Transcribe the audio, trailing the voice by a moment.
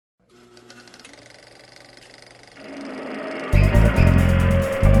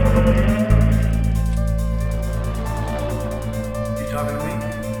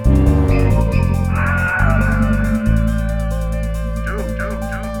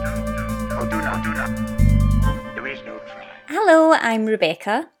Hello, I'm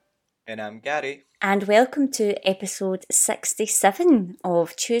Rebecca. And I'm Gary. And welcome to episode 67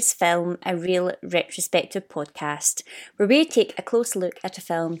 of Choose Film, a real retrospective podcast, where we take a close look at a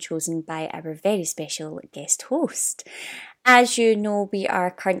film chosen by our very special guest host. As you know, we are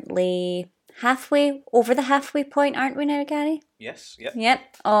currently over the halfway point, aren't we now, Gary? Yes, yep.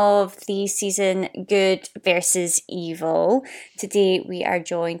 Yep, of the season Good versus Evil. Today we are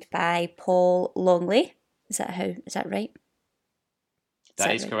joined by Paul Longley. Is that right?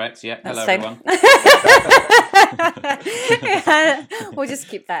 That is correct, yeah. That's Hello, fine. everyone. Yeah, we'll just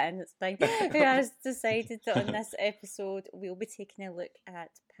keep that in, it's fine. Who has decided that on this episode we'll be taking a look at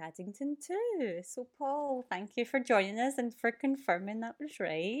Paddington 2. So, Paul, thank you for joining us and for confirming that was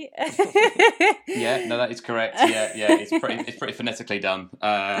right. Yeah, no, that is correct. Yeah, it's pretty phonetically done.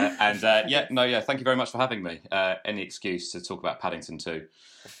 Thank you very much for having me. Any excuse to talk about Paddington 2.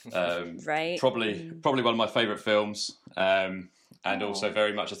 Right. Probably one of my favourite films. And also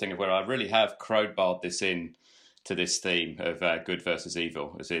very much a thing of where I really have crowbarred this in to this theme of good versus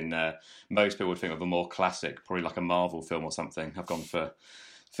evil, as in most people would think of a more classic, probably like a Marvel film or something. I've gone for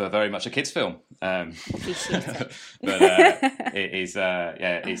very much a kids' film. Appreciate it. But it is,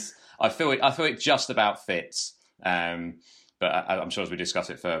 I feel it just about fits. But I'm sure as we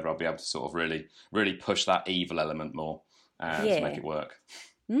discuss it further, I'll be able to sort of really push that evil element more to make it work.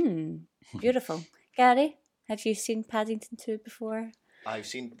 Beautiful. Gary? Have you seen Paddington 2 before? I've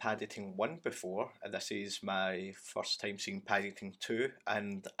seen Paddington 1 before, and this is my first time seeing Paddington 2,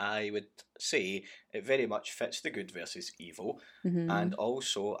 and I would say it very much fits the good versus evil, and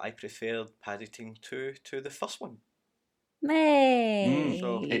also I preferred Paddington 2 to the first one.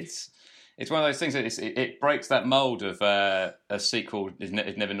 So it's one of those things that it breaks that mould of a sequel is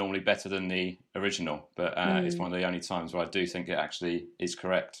never normally better than the original, but it's one of the only times where I do think it actually is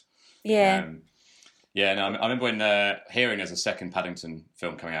correct. Yeah. I remember when hearing there's a second Paddington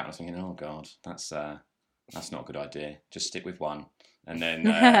film coming out, I was thinking, oh God, that's not a good idea. Just stick with one. And then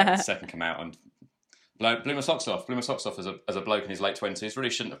the second came out and blew my socks off. Blew my socks off as a bloke in his late 20s. Really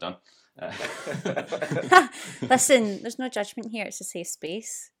shouldn't have done. Listen, there's no judgment here. It's a safe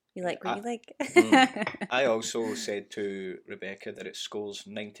space. You like what you like. I also said to Rebecca that it scores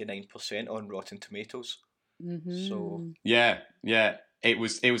 99% on Rotten Tomatoes. So yeah. It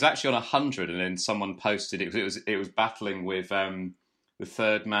was actually on 100, and then someone posted it was battling with The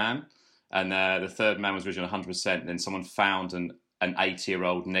Third Man, and The Third Man was originally 100%. And then someone found an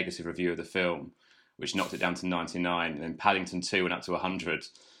 80-year-old negative review of the film, which knocked it down to 99. And then Paddington 2 went up to 100.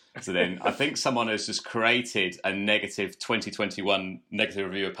 So then I think someone has just created a negative 2021 negative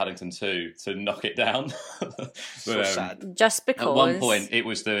review of Paddington 2 to knock it down. So sad. Just because at one point it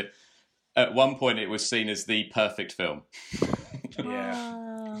was seen as the perfect film.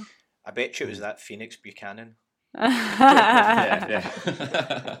 Yeah. I bet you it was that Phoenix Buchanan. Yeah.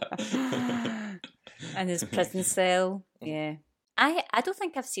 And his prison cell. Yeah. I don't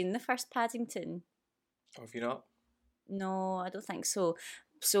think I've seen the first Paddington. Oh, have you not? No, I don't think so.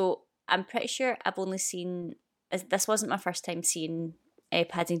 So I'm pretty sure I've only seen... This wasn't my first time seeing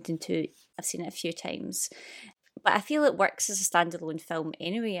Paddington 2. I've seen it a few times. But I feel it works as a standalone film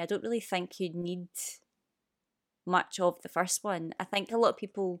anyway. I don't really think you'd need much of the first one. I think a lot of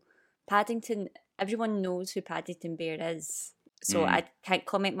people... everyone knows who Paddington Bear is. So I can't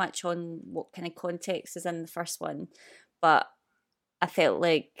comment much on what kind of context is in the first one. But I felt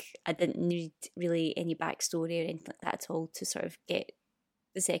like I didn't need really any backstory or anything like that at all to sort of get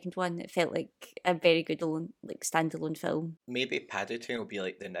the second one. It felt like a very good standalone film. Maybe Paddington will be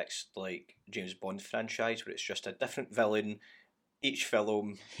like the next James Bond franchise where it's just a different villain each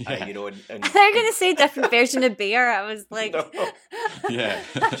film, and I thought you were going to say different version of Bear. I was like... No. Yeah.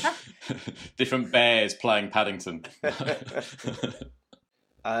 Different bears playing Paddington.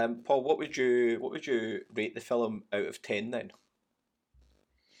 Paul, what would you rate the film out of 10 then?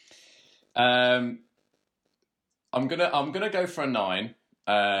 I'm gonna go for a 9,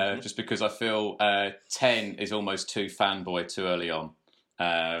 just because I feel 10 is almost too fanboy too early on.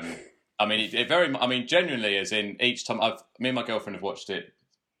 Genuinely, as in each time me and my girlfriend have watched it,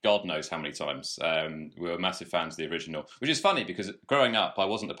 God knows how many times. We were massive fans of the original, which is funny because growing up, I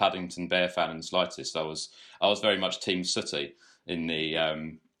wasn't a Paddington Bear fan in the slightest. I was very much Team Sooty in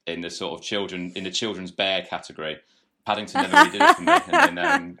the sort of children's bear category. Paddington never really did it for me, and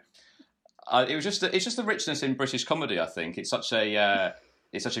then it's just the richness in British comedy. I think it's such a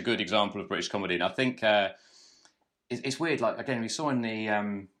good example of British comedy, and I think it's weird. Like again, we saw in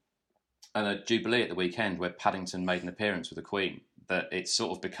the Jubilee at the weekend where Paddington made an appearance with the Queen, that it's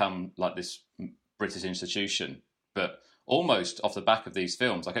sort of become like this British institution, but almost off the back of these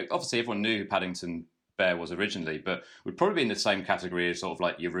films. Like obviously everyone knew who Paddington Bear was originally, but would probably be in the same category as sort of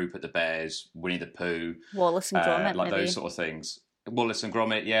like your Rupert the Bears, Winnie the Pooh, Wallace and Gromit, like maybe. those sort of things. Wallace and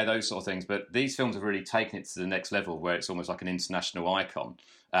Gromit, yeah, those sort of things. But these films have really taken it to the next level, where it's almost like an international icon.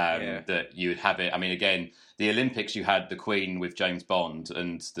 That you would have it. I mean, again, the Olympics, you had the Queen with James Bond,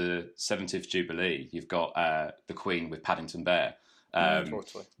 and the 70th Jubilee, you've got the Queen with Paddington Bear.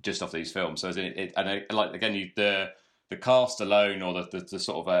 Totally. Just off these films. So like again, the cast alone, or the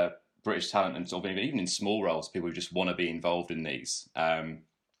sort of British talent, and sort of even in small roles, people who just want to be involved in these.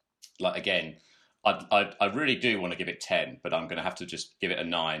 Like again, I really do want to give it 10, but I'm going to have to just give it a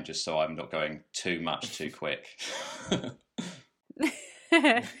 9, just so I'm not going too much too quick.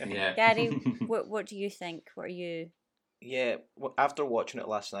 Yeah. Gary, what do you think? What are you? Yeah, after watching it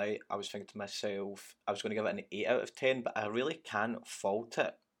last night, I was thinking to myself, I was going to give it an 8 out of 10, but I really can't fault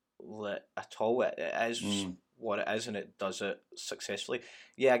it at all. It is what it is, and it does it successfully.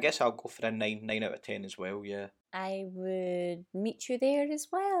 Yeah, I guess I'll go for a 9 out of 10 as well, yeah. I would meet you there as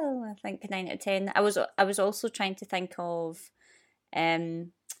well. I think 9 out of 10. I was also trying to think of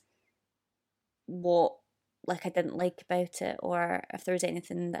what I didn't like about it, or if there was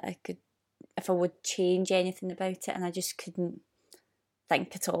anything that if I would change anything about it, and I just couldn't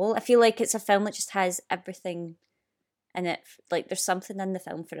think at all. I feel like it's a film that just has everything in it. Like, there's something in the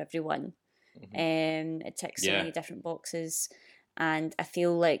film for everyone. It ticks so many different boxes, and I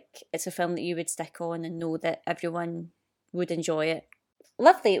feel like it's a film that you would stick on and know that everyone would enjoy it.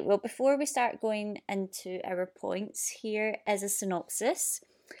 Lovely. Well, before we start going into our points, here is a synopsis.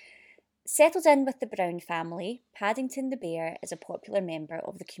 Settled in with the Brown family, Paddington the Bear is a popular member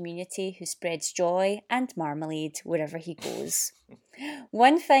of the community who spreads joy and marmalade wherever he goes.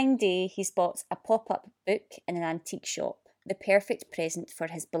 One fine day, he spots a pop-up book in an antique shop, the perfect present for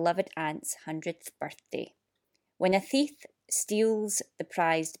his beloved aunt's 100th birthday. When a thief steals the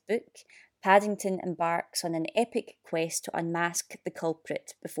prized book, Paddington embarks on an epic quest to unmask the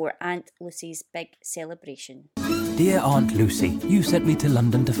culprit before Aunt Lucy's big celebration. Dear Aunt Lucy, you sent me to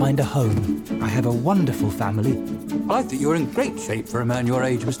London to find a home. I have a wonderful family. I like that you're in great shape for a man your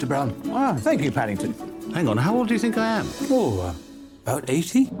age, Mr. Brown. Ah, thank you, Paddington. Hang on, how old do you think I am? Oh, about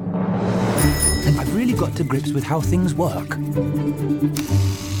 80? I've really got to grips with how things work.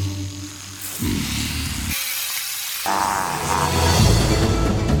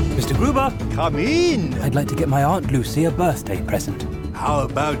 Mr. Gruber? Come in. I'd like to get my Aunt Lucy a birthday present. How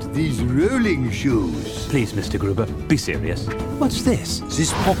about these rolling shoes? Please, Mr. Gruber, be serious. What's this?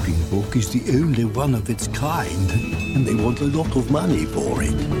 This popping book is the only one of its kind, and they want a lot of money for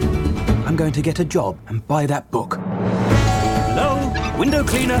it. I'm going to get a job and buy that book. Hello? Window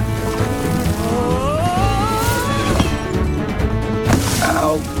cleaner?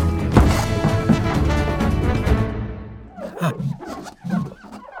 Ow!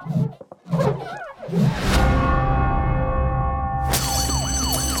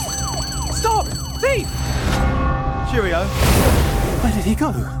 Stop! Thief! Cheerio. Where did he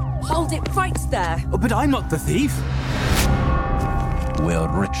go? Hold it right there. Oh, but I'm not the thief. We're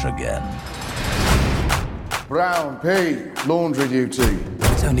rich again. Brown P, laundry duty.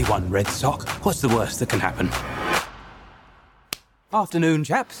 It's only one red sock. What's the worst that can happen? Afternoon,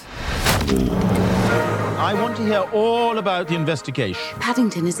 chaps. I want to hear all about the investigation.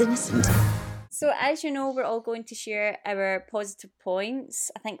 Paddington is innocent. So, as you know, we're all going to share our positive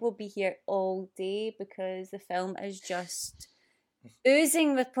points. I think we'll be here all day because the film is just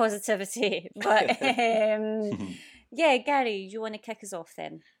oozing with positivity. But yeah, Gary, do you want to kick us off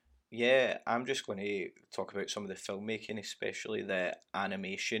then? Yeah, I'm just going to talk about some of the filmmaking, especially the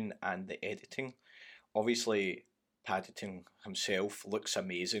animation and the editing. Obviously, Paddington himself looks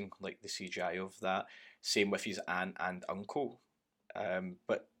amazing, like the CGI of that. Same with his aunt and uncle.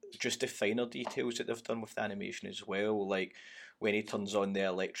 But just the finer details that they've done with the animation as well, like when he turns on the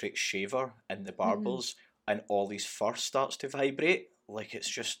electric shaver in the barbers and all his fur starts to vibrate, like it's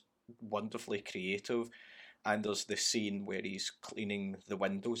just wonderfully creative. And there's the scene where he's cleaning the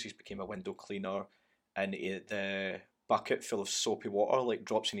windows, he's became a window cleaner, and the bucket full of soapy water like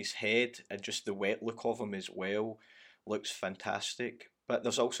drops in his head, and just the wet look of him as well looks fantastic. But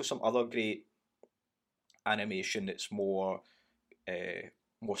there's also some other great animation that's more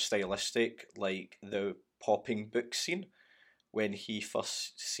stylistic, like the popping book scene when he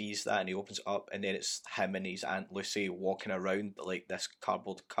first sees that and he opens it up, and then it's him and his Aunt Lucy walking around like this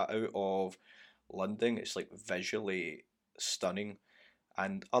cardboard cutout of London. It's like visually stunning.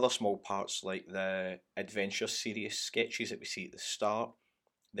 And other small parts like the adventure series sketches that we see at the start,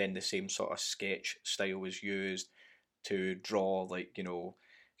 then the same sort of sketch style was used to draw, like, you know,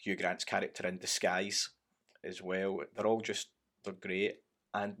 Hugh Grant's character in disguise as well. They're great.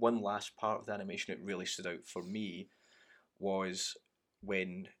 And one last part of the animation that really stood out for me was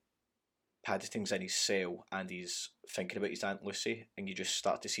when Paddington's in his cell and he's thinking about his Aunt Lucy, and you just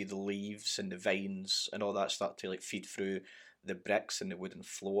start to see the leaves and the vines and all that start to like feed through the bricks and the wooden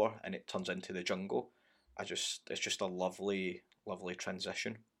floor, and it turns into the jungle. It's just a lovely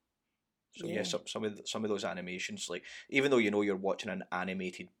transition. So yeah, some of those animations, like even though you know you're watching an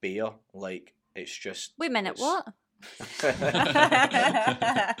animated bear, like it's just wait a minute, what?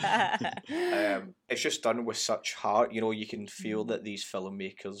 It's just done with such heart. You know, you can feel that these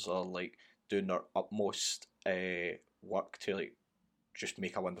filmmakers are like doing their utmost work to like just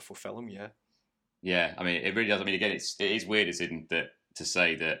make a wonderful film. Yeah, I mean, it really does. I mean, again, it is weird, isn't that, to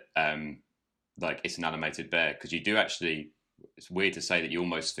say that like it's an animated bear, because you do actually. It's weird to say that you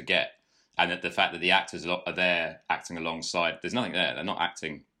almost forget, and that the fact that the actors are there acting alongside. There's nothing there. They're not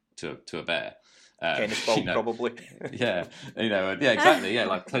acting to a bear. Tennis ball, probably. Yeah, exactly. Yeah,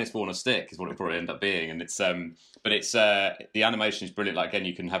 like tennis ball on a stick is what it probably end up being, and it's but it's the animation is brilliant. Like again,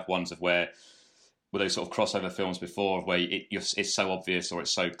 you can have ones of where those sort of crossover films before, where it's so obvious or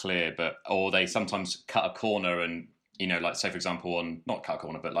it's so clear, or they sometimes cut a corner, and like say for example not cut a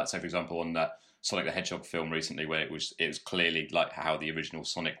corner, but like say for example on that Sonic the Hedgehog film recently, where it was clearly like how the original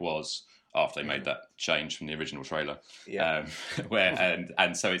Sonic was. After they made that change from the original trailer,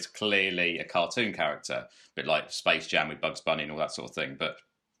 and so it's clearly a cartoon character, a bit like Space Jam with Bugs Bunny and all that sort of thing. But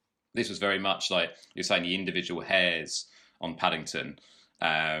this was very much like you're saying, the individual hairs on Paddington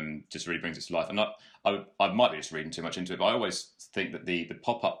just really brings it to life. And I might be just reading too much into it, but I always think that the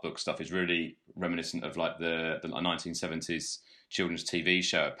pop-up book stuff is really reminiscent of like the 1970s children's TV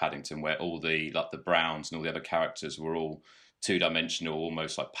show of Paddington, where all the Browns and all the other characters were all two-dimensional,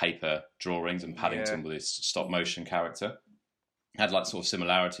 almost like paper drawings, and Paddington with his stop-motion character had like sort of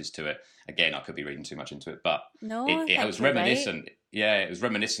similarities to it. Again, I could be reading too much into it, but it was reminiscent. Right. Yeah, it was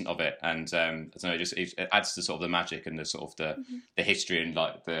reminiscent of it, and I don't know, it adds to sort of the magic and the sort of the history and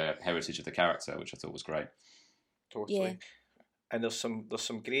like the heritage of the character, which I thought was great. Totally. Yeah. And there's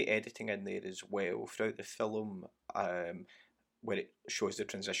some great editing in there as well throughout the film, where it shows the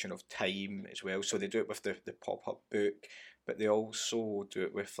transition of time as well. So they do it with the pop-up book, but they also do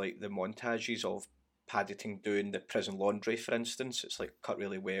it with like the montages of Paddington doing the prison laundry, for instance. It's like cut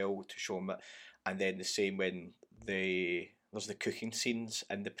really well to show them it. And then the same when there's the cooking scenes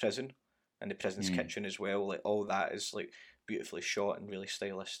in the prison and the prison's kitchen as well. Like all that is like beautifully shot and really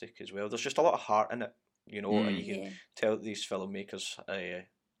stylistic as well. There's just a lot of heart in it, and you can tell that these filmmakers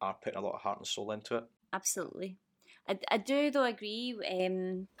are putting a lot of heart and soul into it. Absolutely. I do though agree,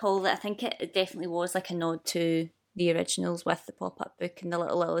 Paul, that I think it definitely was like a nod to the originals with the pop-up book and the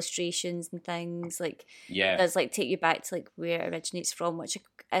little illustrations and things. Like, it does like take you back to like where it originates from, which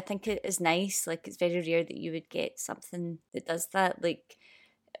I think it is nice. Like, it's very rare that you would get something that does that. Like,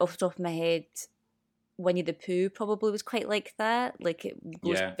 off the top of my head, Winnie the Pooh probably was quite like that. Like, it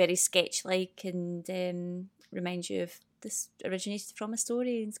goes very sketch-like and reminds you of this originated from a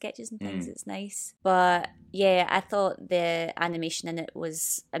story and sketches and things. It's nice. But yeah, I thought the animation in it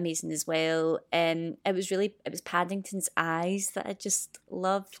was amazing as well. It was Paddington's eyes that I just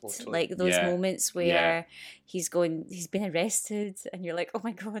loved. Totally. Like those moments where he's been arrested and you're like, oh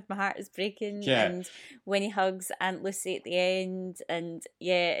my god, my heart is breaking. And when he hugs Aunt Lucy at the end, and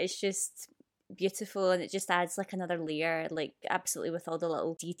it's just beautiful, and it just adds like another layer, like absolutely, with all the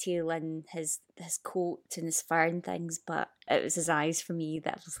little detail in his coat and his fur and things. But it was his eyes for me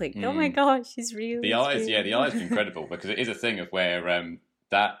that was like, oh my gosh, he's real. The eyes are incredible, because it is a thing of where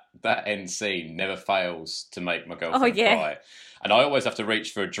that end scene never fails to make my girlfriend cry. And I always have to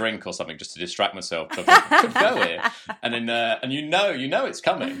reach for a drink or something just to distract myself. I could go here, and then and you know it's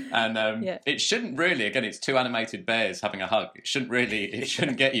coming, and it shouldn't really. Again, it's two animated bears having a hug. It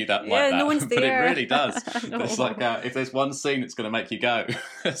shouldn't get you that like that. No one's there. But it really does. No. It's like if there's one scene that's going to make you go.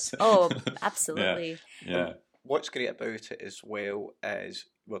 Oh, absolutely. Yeah. What's great about it as well is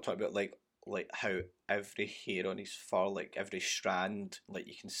we're talking about like how every hair on his fur, like every strand, like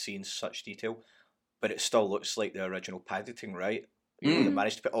you can see in such detail. But it still looks like the original Paddington, right? They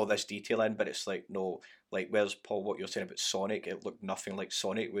managed to put all this detail in, but it's like, no, like, where's Paul, what you're saying about Sonic? It looked nothing like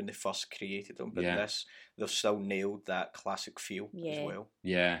Sonic when they first created them, but this, they've still nailed that classic feel as well.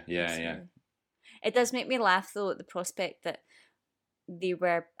 Yeah. It does make me laugh, though, at the prospect that they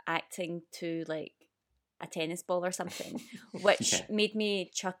were acting to, like, a tennis ball or something, which made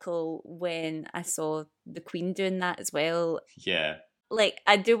me chuckle when I saw the Queen doing that as well. Yeah. Like,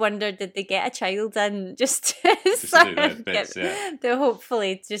 I do wonder, did they get a child in just to do those bits, to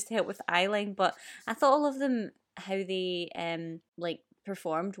hopefully just help with eyeline? But I thought all of them, how they like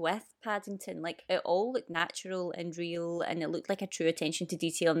performed with Paddington. Like, it all looked natural and real, and it looked like a true attention to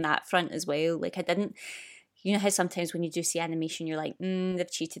detail on that front as well. Like, I didn't, you know how sometimes when you do see animation, you're like,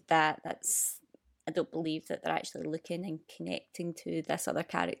 they've cheated that. I don't believe that they're actually looking and connecting to this other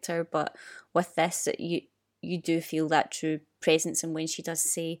character. But with this, you do feel that true presence. And when she does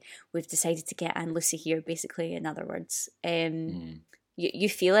say, we've decided to get Anne Lucy here, basically, in other words, you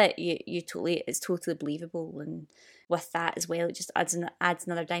feel it. It's totally believable. And with that as well, it just adds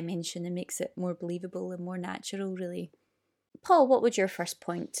another dimension and makes it more believable and more natural, really. Paul, what would your first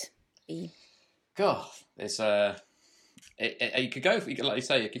point be? God, it's you could go for, like you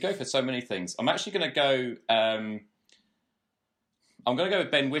say, you could go for so many things. I'm actually going to go. I'm going to go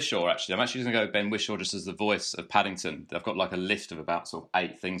with Ben Whishaw. Actually, I'm actually going to go with Ben Whishaw just as the voice of Paddington. I've got like a list of about sort of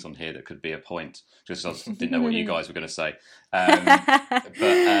 8 things on here that could be a point. Just I didn't know what you guys were going to say, but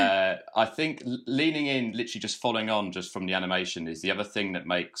I think leaning in, literally just following on just from the animation, is the other thing that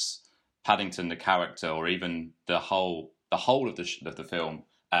makes Paddington the character, or even the whole of the film,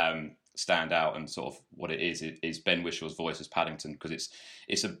 stand out, and sort of what it is Ben Wishaw's voice as Paddington, because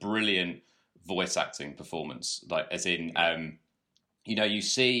it's a brilliant voice acting performance. Like, as in, you know, you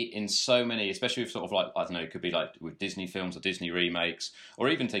see in so many, especially with sort of like, I don't know, it could be like with Disney films or Disney remakes, or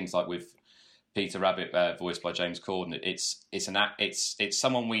even things like with Peter Rabbit, voiced by James Corden. It's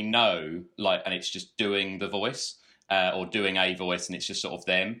someone we know, like, and it's just doing the voice, or doing a voice, and it's just sort of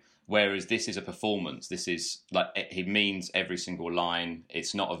them. Whereas this is a performance. This is like, he means every single line.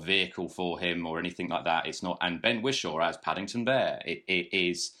 It's not a vehicle for him or anything like that. It's not. And Ben Whishaw as Paddington Bear, he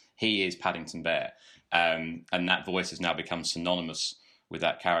is Paddington Bear, and that voice has now become synonymous with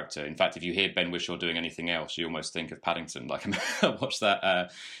that character. In fact, if you hear Ben Whishaw doing anything else, you almost think of Paddington. Like, I watched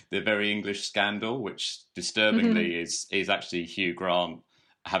that The Very English Scandal, which disturbingly is actually Hugh Grant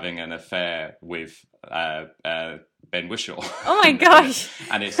having an affair with Ben Whishaw. Oh my gosh!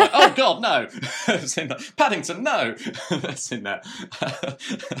 And it's like, oh God, no! It's in that. Paddington, no! That's in that.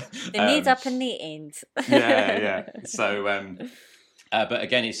 They made up in the end. Yeah. So, but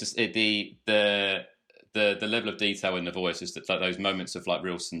again, it's just the level of detail in the voice is that, like, those moments of like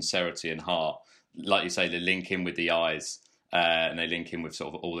real sincerity and heart. Like you say, they link in with the eyes, and they link in with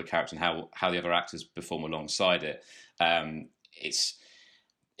sort of all the characters and how the other actors perform alongside it.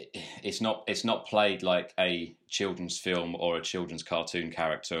 It's not played like a children's film or a children's cartoon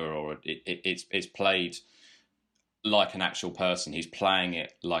character, or it's played like an actual person. He's playing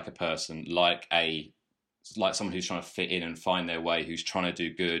it like a person, like someone who's trying to fit in and find their way, who's trying to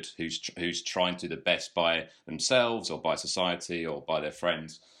do good, who's trying to do the best by themselves or by society or by their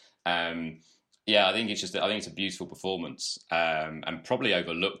friends. I think it's a beautiful performance, and probably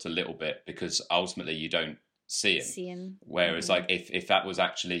overlooked a little bit because ultimately you don't see him. Whereas like if that was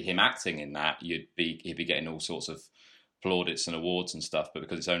actually him acting in that, he'd be getting all sorts of plaudits and awards and stuff. But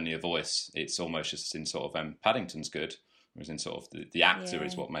because it's only a voice, it's almost just in sort of Paddington's good. Whereas in sort of the actor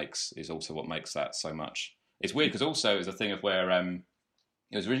is also what makes that so much. It's weird because also it's a thing of where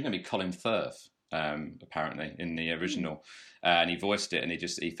it was originally going to be Colin Firth, apparently in the original, and he voiced it, and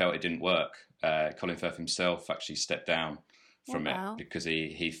he felt it didn't work. Colin Firth himself actually stepped down from it because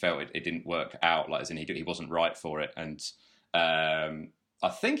he felt it didn't work out, like, as in he wasn't right for it, and I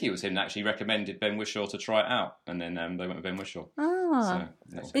think it was him that actually recommended Ben Whishaw to try it out, and then they went with Ben Whishaw.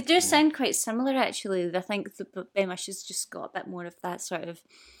 They do sound quite similar, actually. I think Ben Wishaw's just got a bit more of that sort of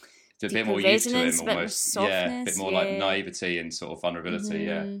a bit more used to him, almost. A bit more like naivety and sort of vulnerability.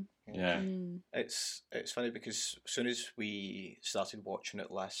 Yeah. It's funny because as soon as we started watching it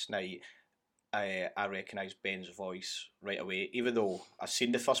last night, I recognised Ben's voice right away. Even though I've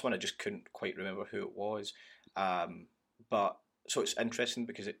seen the first one, I just couldn't quite remember who it was. But so it's interesting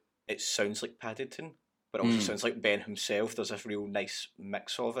because it sounds like Paddington, but it also sounds like Ben himself. There's a real nice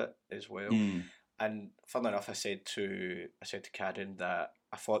mix of it as well. And funnily enough, I said to Karen that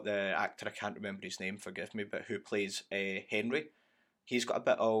I thought the actor, I can't remember his name, forgive me, but who plays Henry, he's got a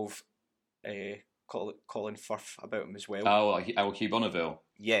bit of Colin Firth about him as well. Oh, Hugh Bonneville.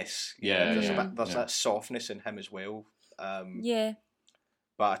 Yes. There's that softness in him as well.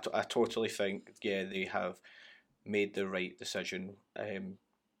 But I totally think, they have made the right decision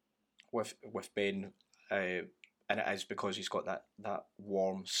with Ben, and it is because he's got that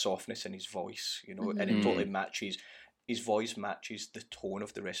warm softness in his voice, and it totally matches. His voice matches the tone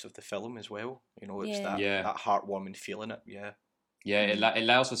of the rest of the film as well. It's that heartwarming feeling. Yeah, it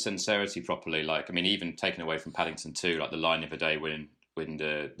allows for sincerity properly. Like, I mean, even taken away from Paddington 2, like the line of the day when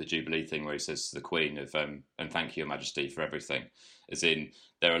the Jubilee thing where he says to the Queen of and thank you, Your Majesty, for everything. As in,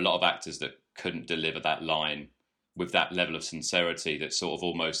 there are a lot of actors that couldn't deliver that line with that level of sincerity that sort of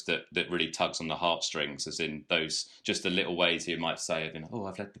almost that really tugs on the heartstrings, as in those just the little ways you might say, oh,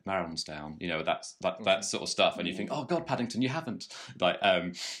 I've let the barrels down, that sort of stuff, and you think, oh God, Paddington, you haven't. Like,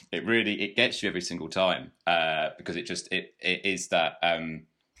 it gets you every single time, because it is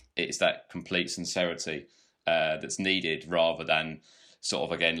that complete sincerity that's needed, rather than sort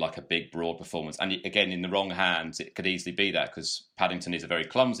of, again, like a big broad performance. And again, in the wrong hands, it could easily be that, because Paddington is a very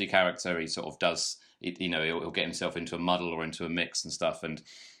clumsy character. He sort of does it, he'll get himself into a muddle or into a mix and stuff, and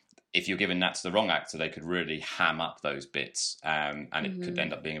if you're giving that to the wrong actor, they could really ham up those bits, and it could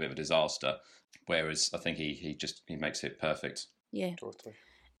end up being a bit of a disaster. Whereas I think he makes it perfect. Yeah, totally.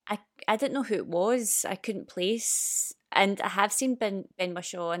 I didn't know who it was. I couldn't place, and I have seen Ben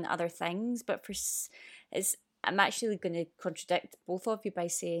Whishaw and other things, but I'm actually going to contradict both of you by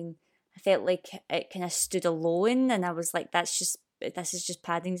saying I felt like it kind of stood alone, and I was like, this is just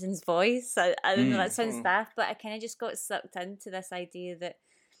Paddington's voice. I don't know, that sounds daft, but I kind of just got sucked into this idea that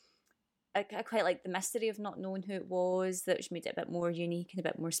I quite like the mystery of not knowing who it was, that which made it a bit more unique and a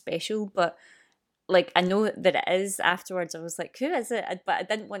bit more special. But like, I know that it is afterwards. I was like, who is it? But I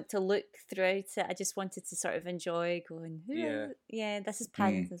didn't want to look throughout it. I just wanted to sort of enjoy going, this is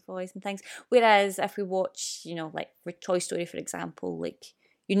Paddington's voice and things. Whereas if we watch, like for Toy Story, for example, like,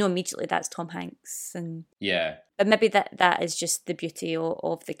 immediately that's Tom Hanks. And but maybe that is just the beauty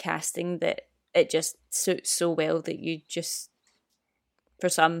of the casting, that it just suits so well that you just, for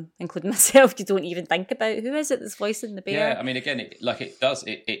some, including myself, you don't even think about who is it that's voicing the bear. Yeah, I mean, again,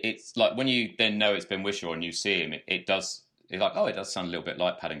 it's like when you then know it's Ben Whishaw and you see him, it does sound a little bit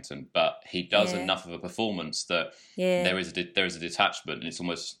like Paddington, but he does enough of a performance that there is a detachment, and it's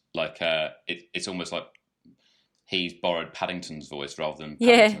almost like it's almost like he's borrowed Paddington's voice rather than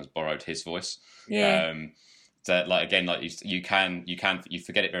Paddington has borrowed his voice. So like, again, like you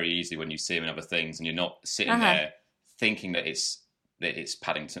forget it very easily when you see him in other things, and you're not sitting there thinking that it's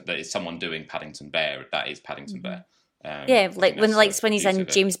Paddington, that it's someone doing Paddington Bear. That is Paddington Bear. Like when he's in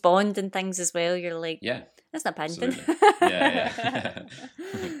James Bond and things as well, you're like, that's not Paddington.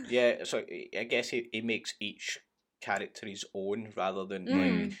 So I guess he makes each character his own, rather than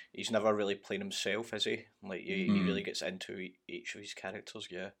like, he's never really playing himself, is he? Like he really gets into each of his characters.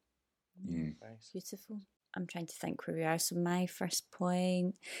 Nice. Beautiful. I'm trying to think where we are. So my first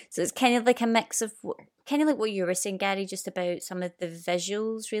point. So it's kind of like a mix of, kind of like what you were saying, Gary, just about some of the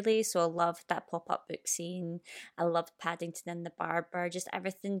visuals, really. So I loved that pop-up book scene. I loved Paddington and the Barber. Just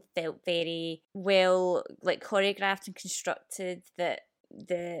everything felt very well, like, choreographed and constructed, that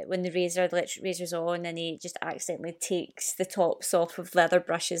when the electric razor's on, and he just accidentally takes the tops off of leather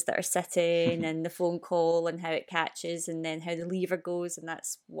brushes that are sitting, and the phone call and how it catches, and then how the lever goes, and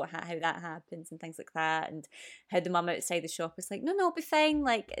that's how that happens, and things like that, and how the mum outside the shop is like, no, it'll be fine,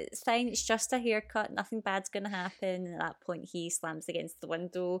 like, it's fine, it's just a haircut, nothing bad's gonna happen, and at that point he slams against the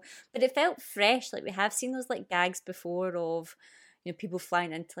window. But it felt fresh. Like, we have seen those like gags before of, people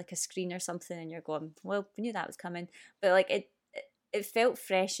flying into like a screen or something, and you're going, well, we knew that was coming, but like it felt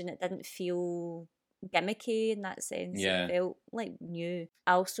fresh, and it didn't feel gimmicky in that sense. It felt like new.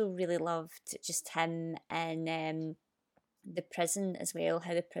 I also really loved just him in the prison as well,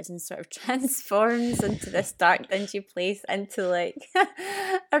 how the prison sort of transforms into this dark, dingy place, into like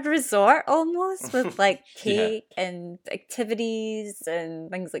a resort almost, with like cake and activities and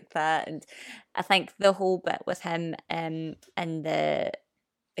things like that. And I think the whole bit with him in the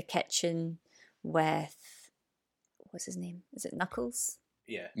kitchen with, what's his name? Is it Knuckles?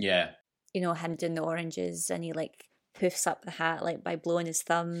 Yeah. Him doing the oranges, and he like poofs up the hat like by blowing his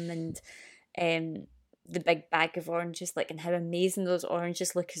thumb, and the big bag of oranges, like, and how amazing those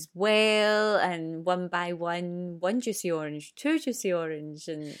oranges look as well, and one by one juicy orange, two juicy orange,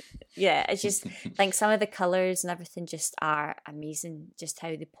 and it's just like some of the colours and everything just are amazing, just how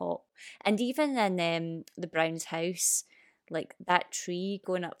they pop. And even in the Brown's house, like that tree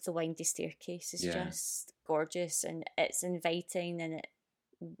going up the windy staircase is just gorgeous, and it's inviting, and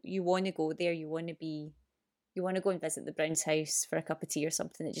you want to go there. You want to go and visit the Brown's house for a cup of tea or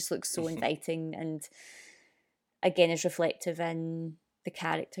something. It just looks so inviting, and again is reflective in the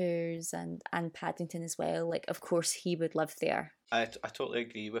characters and Paddington as well. Like, of course he would live there. I totally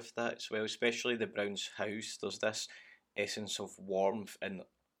agree with that as well, especially the Brown's house. There's this essence of warmth and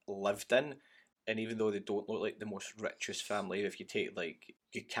lived in. And even though they don't look like the most richest family, if you take like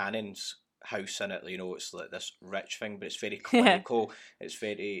Buchanan's house in it, it's like this rich thing, but it's very clinical. It's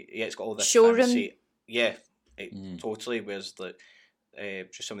very it's got all this showroom. Fancy. Totally. Whereas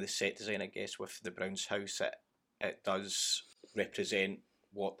just some of the set design, I guess, with the Brown's house, it does represent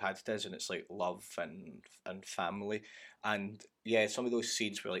what Paddington is, and it's like love and family. And yeah, some of those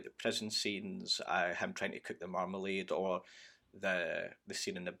scenes were like the prison scenes, him trying to cook the marmalade, or the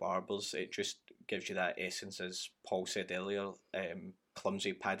scene in the barbers. It just gives you that essence, as Paul said earlier,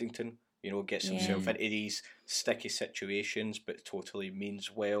 clumsy Paddington. Gets himself into these sticky situations, but totally means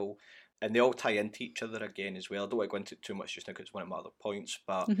well. And they all tie into each other again as well. I don't want to go into it too much just now because it's one of my other points,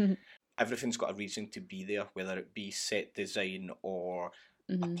 but everything's got a reason to be there, whether it be set design or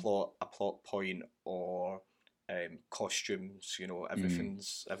a plot point or costumes.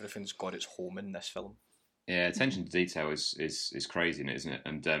 Everything's got its home in this film. Yeah, attention to detail is crazy, isn't it?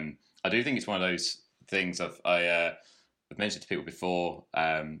 And I do think it's one of those things I've mentioned to people before.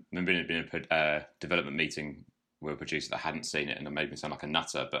 I remember being in a development meeting with a producer that hadn't seen it, and it made me sound like a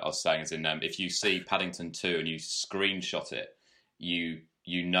nutter. But I was saying, as in, if you see Paddington 2 and you screenshot it, you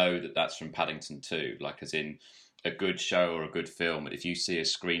know that that's from Paddington 2. Like, as in a good show or a good film. If you see a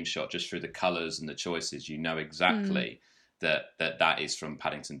screenshot just through the colours and the choices, you know exactly that is from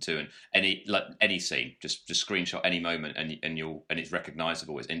Paddington 2. And any scene, just screenshot any moment, and it's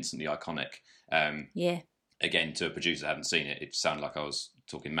recognisable. It's instantly iconic. Again, to a producer that hadn't seen it, it sounded like I was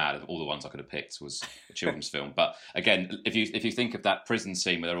talking mad. All the ones I could have picked was a children's film. But again, if you think of that prison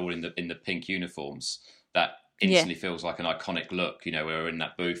scene where they're all in the pink uniforms, that instantly feels like an iconic look. Where we're in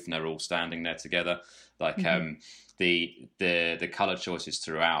that booth and they're all standing there together. Like the colour choices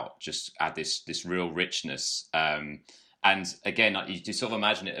throughout just add this real richness. And again, you sort of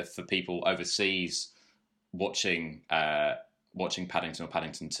imagine it for people overseas watching Paddington or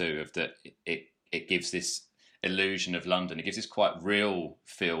Paddington 2, of that it gives this illusion of London. It gives this quite real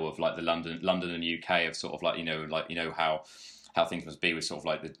feel of like the London and UK, of sort of like how things must be with sort of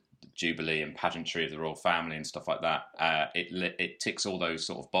like the Jubilee and pageantry of the royal family and stuff like that. It ticks all those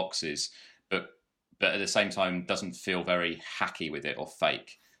sort of boxes, but at the same time doesn't feel very hacky with it or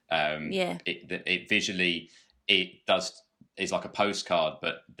fake. It visually is like a postcard,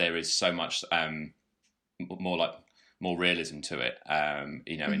 but there is so much more realism to it.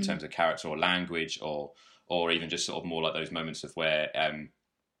 In terms of character or language, or even just sort of more like those moments of where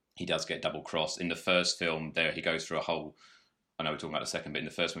he does get double crossed. In the first film, there he goes through a whole. I know we're talking about the second, but in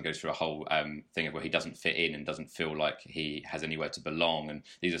the first one, goes through a whole thing of where he doesn't fit in and doesn't feel like he has anywhere to belong. And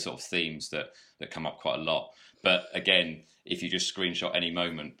these are sort of themes that come up quite a lot. But again, if you just screenshot any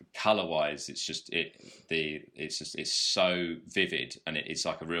moment, color-wise, it's so vivid, and it's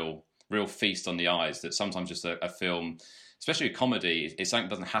like a real feast on the eyes. That sometimes just a film, especially a comedy, it's something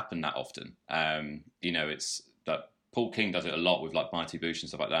that doesn't happen that often. It's that Paul King does it a lot with like Mighty Boosh and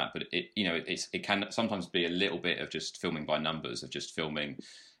stuff like that. But it can sometimes be a little bit of just filming by numbers, of just filming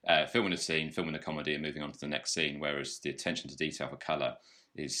a scene, filming a comedy, and moving on to the next scene. Whereas the attention to detail for color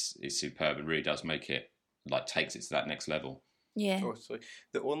is superb, and really does make it takes it to that next level. Yeah. Totally.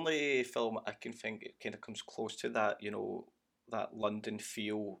 The only film I can think it kind of comes close to that, that London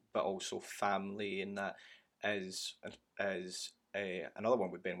feel, but also family, and that is another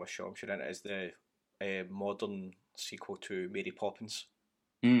one with Ben Whishaw, I'm sure, in it, is the modern sequel to Mary Poppins.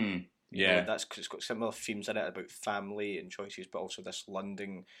 That's because it's got similar themes in it about family and choices, but also this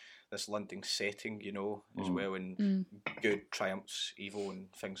London setting, as well, and good triumphs evil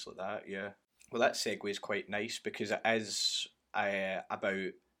and things like that. Yeah. Well, that segue is quite nice because it is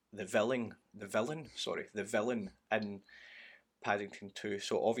about the villain in Paddington 2.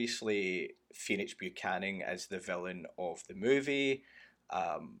 So obviously Phoenix Buchanan is the villain of the movie,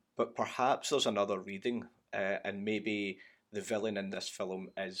 but perhaps there's another reading, and maybe the villain in this film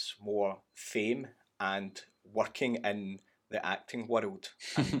is more fame and working in the acting world.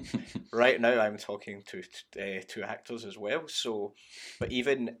 And right now I'm talking to two actors as well. So, but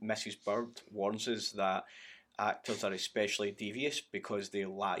even Mrs. Bird warns us that actors are especially devious because they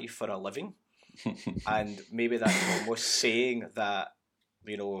lie for a living. And maybe that's almost saying that,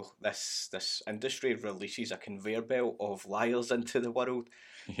 this industry releases a conveyor belt of liars into the world.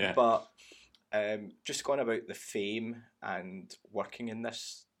 Yeah. But just going about the fame and working in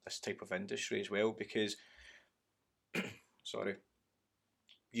this type of industry as well, because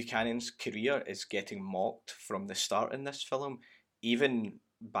Buchanan's career is getting mocked from the start in this film, even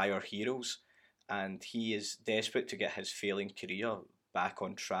by our heroes, and he is desperate to get his failing career back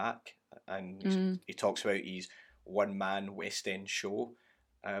on track. And he talks about his one-man West End show,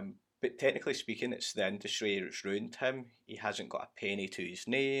 but technically speaking, it's the industry that's ruined him. He hasn't got a penny to his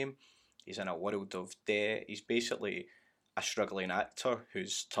name. He's in a world of debt. He's basically a struggling actor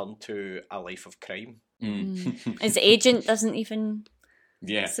who's turned to a life of crime. His agent doesn't even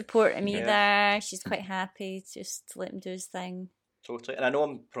Yeah. support him either. She's quite happy just to let him do his thing. Totally. And I know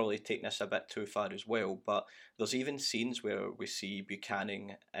I'm probably taking this a bit too far as well, but there's even scenes where we see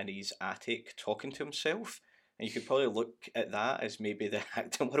Buchanan in his attic talking to himself. And you could probably look at that as maybe the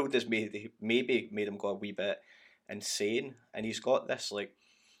acting world has maybe made him go a wee bit insane. And he's got this like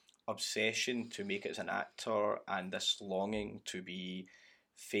obsession to make it as an actor and this longing to be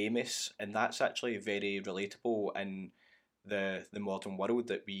famous. And that's actually very relatable in the modern world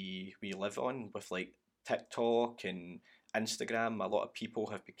that we live on with like TikTok and Instagram. A lot of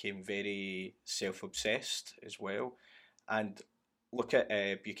people have become very self-obsessed as well. And look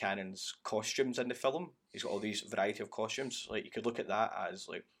at Buchanan's costumes in the film. He's got all these variety of costumes. Like, you could look at that as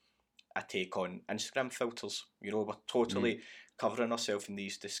like a take on Instagram filters. You know, we're totally covering ourselves in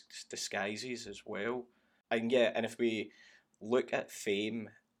these disguises as well. And yeah, and if we look at Fame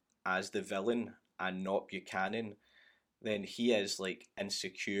as the villain and not Buchanan, then he is like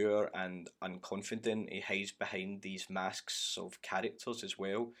insecure and unconfident. He hides behind these masks of characters as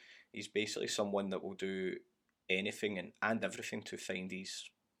well. He's basically someone that will do anything and everything to find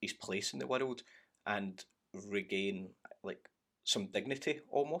his place in the world and regain like some dignity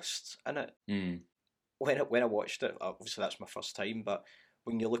almost in it. When I watched it, obviously that's my first time, but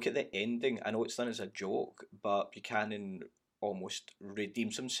when you look at the ending, I know it's done as a joke, but Buchanan almost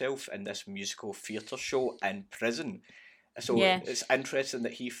redeems himself in this musical theatre show in prison. So it's interesting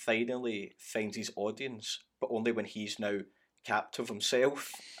that he finally finds his audience, but only when he's now captive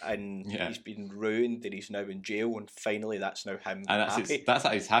himself and he's been ruined and he's now in jail, and finally that's now him happy. That's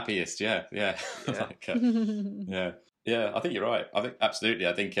at his happiest, yeah. Like, I think you're right. I think absolutely.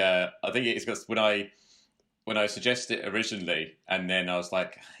 I think it's because when I suggested it originally, and then I was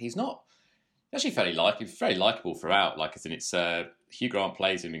like, he's actually very likable throughout. Like, as in, it's Hugh Grant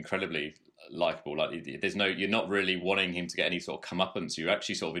plays him incredibly likable. Like, you're not really wanting him to get any sort of comeuppance. You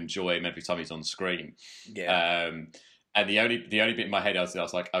actually sort of enjoy him every time he's on screen. And the only bit in my head I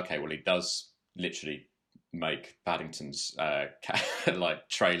was like, okay, well, he does literally make Paddington's like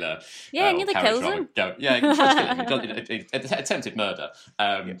trailer. Yeah, nearly kills him. He tries to kill him. It's attempted murder.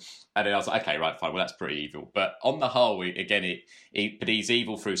 And then I was like, okay, right, fine. Well, that's pretty evil. But on the whole, but he's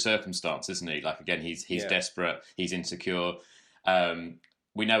evil through circumstance, isn't he? Like, again, he's desperate. He's insecure.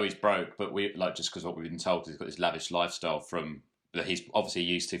 We know he's broke, but we like, just because what we've been told, he's got this lavish lifestyle that he's obviously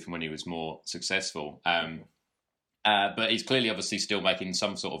used to from when he was more successful. But he's clearly obviously still making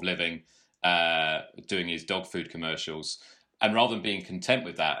some sort of living doing his dog food commercials. And rather than being content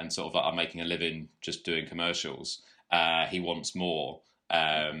with that and sort of like, I'm making a living just doing commercials, he wants more.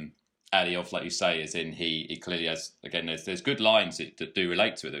 And he, like you say, as in he clearly has, again, there's good lines that do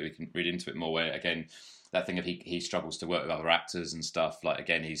relate to it that we can read into it more, where, again, that thing of he struggles to work with other actors and stuff. Like,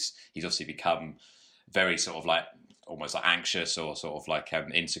 again, he's obviously become very sort of like almost like anxious or sort of like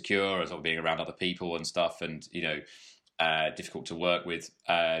insecure, or sort of being around other people and stuff, and difficult to work with,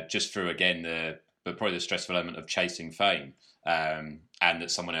 just through, again, but probably the stressful element of chasing fame, and that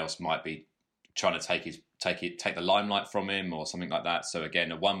someone else might be trying to take the limelight from him or something like that. So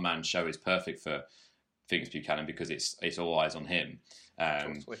again, a one-man show is perfect for Vince Buchanan because it's all eyes on him.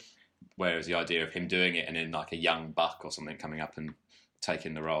 Totally. Whereas the idea of him doing it and then like a young buck or something coming up and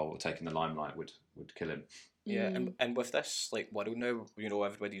taking the role or taking the limelight would kill him. Yeah, and with this like world now,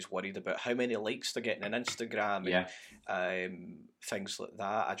 everybody's worried about how many likes they're getting on Instagram and things like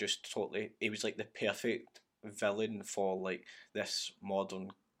that. He was like the perfect villain for like this modern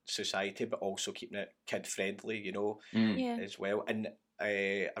society, but also keeping it kid friendly, as well. And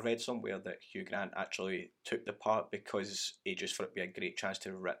I read somewhere that Hugh Grant actually took the part because he just thought it'd be a great chance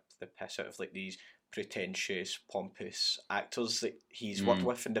to rip the piss out of like these pretentious, pompous actors that he's worked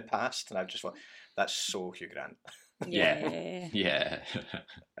with in the past, and I just thought that's so Hugh Grant. Yeah.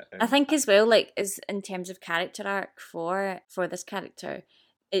 I think as well, like, as in terms of character arc for this character,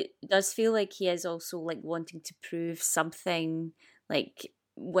 it does feel like he is also like wanting to prove something. Like,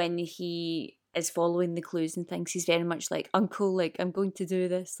 when he is following the clues and things, he's very much like, uncle, like, I'm going to do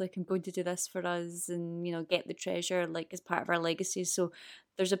this for us, and get the treasure, like, as part of our legacy. So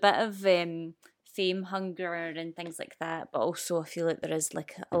there's a bit of fame hunger and things like that, but also I feel like there is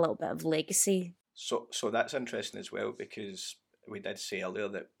like a little bit of legacy. So that's interesting as well, because we did say earlier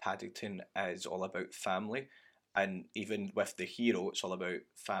that Paddington is all about family, and even with the hero, it's all about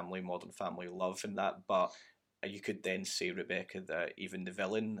family, modern family love and that. But you could then say, Rebecca, that even the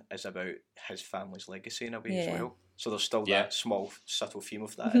villain is about his family's legacy in a way as well. So there's still that small, subtle theme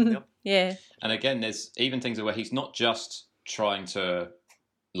of that in there. Yeah. And again, there's even things where he's not just trying to,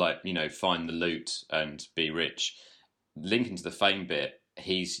 like, find the loot and be rich. Linking to the fame bit,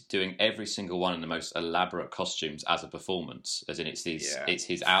 he's doing every single one in the most elaborate costumes as a performance, as in it's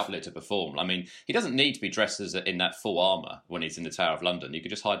his outlet to perform. I mean, he doesn't need to be dressed in that full armour when he's in the Tower of London. You could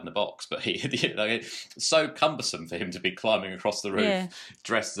just hide in the box, but it's so cumbersome for him to be climbing across the roof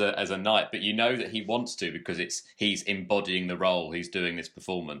dressed as a knight. But you know that he wants to, because he's embodying the role. He's doing this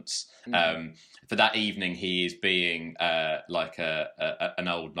performance. For that evening, he is being like an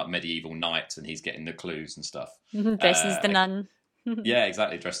old like medieval knight, and he's getting the clues and stuff. Dressed as the nun. Yeah,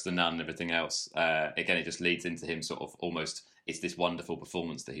 exactly. Dressed as the nun and everything else. Again, it just leads into him sort of almost, it's this wonderful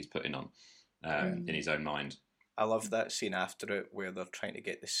performance that he's putting on in his own mind. I love that scene after it where they're trying to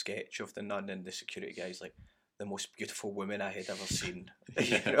get the sketch of the nun, and the security guy's like, the most beautiful woman I had ever seen.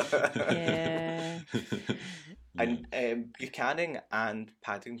 Yeah. And Buchanan and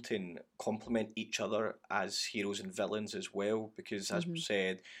Paddington complement each other as heroes and villains as well, because as we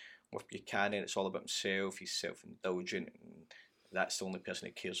said, with Buchanan, it's all about himself. He's self-indulgent, and that's the only person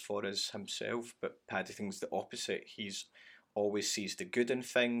he cares for is himself. But Paddington's the opposite. He's always sees the good in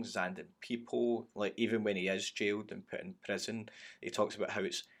things and in people. Like, even when he is jailed and put in prison, he talks about how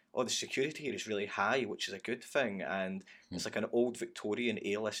the security here is really high, which is a good thing, and it's like an old Victorian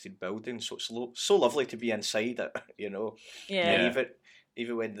A-listed building, so it's so lovely to be inside it, you know. Yeah. And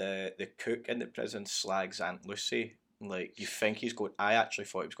even when the cook in the prison slags Aunt Lucy, like, you think I actually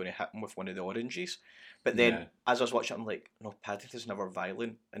thought he was going to hit him with one of the oranges, but then as I was watching, I'm like, no, Paddington's never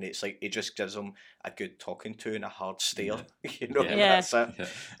violent, and it's like he just gives him a good talking to and a hard stare, you know. That's it.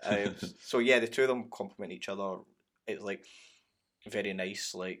 So the two of them complement each other. It's like very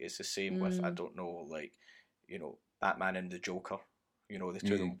nice. Like, it's the same with, I don't know, like, you know, Batman and the Joker. You know, the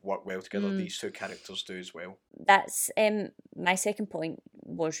two of them work well together. These two characters do as well. That's my second point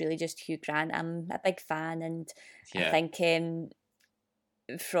was really just Hugh Grant. I'm a big fan, and I think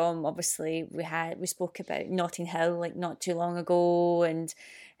from, obviously, we spoke about Notting Hill like not too long ago, and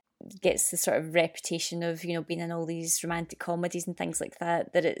gets the sort of reputation of, you know, being in all these romantic comedies and things like that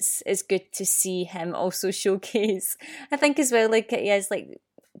it's good to see him also showcase, I think, as well, like, he is like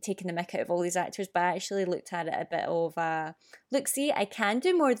taking the mick out of all these actors, but I actually looked at it a bit of look, see, I can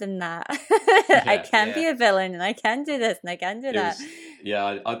do more than that. I can be a villain, and I can do this, and I can do that.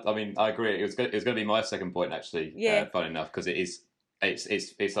 I mean, I agree. It was going to be my second point, actually. Funny enough, because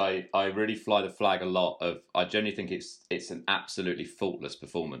I really fly the flag a lot of. I genuinely think it's an absolutely faultless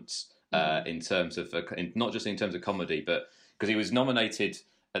performance in terms of not just in terms of comedy, but because he was nominated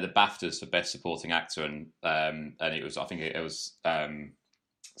at the BAFTAs for Best Supporting Actor, and it was, I think it was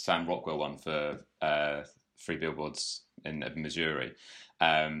Sam Rockwell won for Three Billboards in Missouri.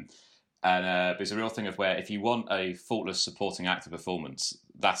 But it's a real thing of where if you want a faultless supporting actor performance,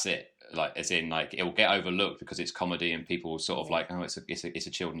 that's it. Like, as in, like, it'll get overlooked because it's comedy and people sort of like, oh, it's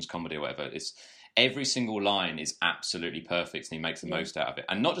a children's comedy or whatever. It's every single line is absolutely perfect, and he makes the most out of it.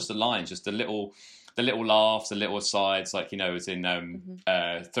 And not just the lines, just the little laughs, the little asides, like, you know, as in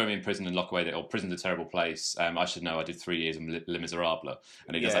throw me in prison and lock away, or prison's a terrible place. I should know, I did 3 years in Les Miserables,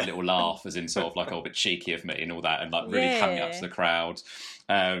 and he does that little laugh, as in sort of like, oh, a bit cheeky of me and all that, and like really coming up to the crowd.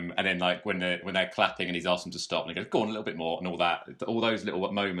 And then, like, when they're clapping and he's asked them to stop, and he goes, go on a little bit more, and all that, all those little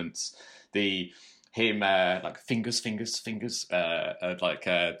moments, like fingers, like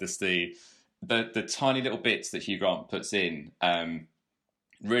this the tiny little bits that Hugh Grant puts in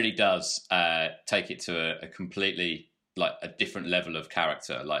really does take it to a completely, like, a different level of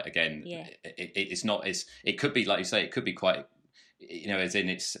character. Like, again, it's not, it could be, like you say, it could be quite, you know, as in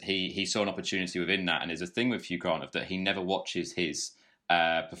he saw an opportunity within that. And there's a thing with Hugh Grant that he never watches his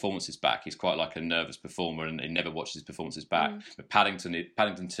performances back. He's quite like a nervous performer, and he never watches his performances back. But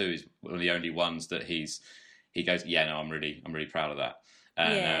Paddington 2 is one of the only ones that he goes, yeah, no, I'm really proud of that.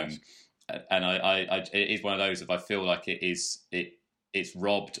 And I it is one of those, if I feel like it's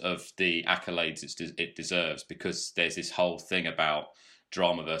robbed of the accolades it deserves, because there's this whole thing about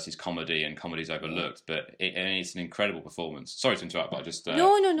drama versus comedy, and comedy's overlooked, but it's an incredible performance. Sorry to interrupt, but I just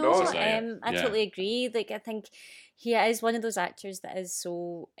no. I totally agree. Like, I think he is one of those actors that is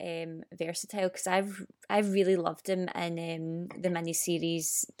so versatile, because I've really loved him in the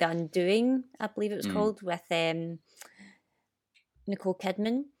miniseries The Undoing, I believe it was called, with Nicole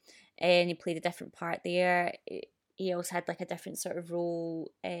Kidman, and he played a different part there. He also had like a different sort of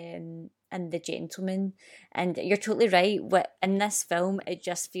role in The Gentleman, and you're totally right. In this film, it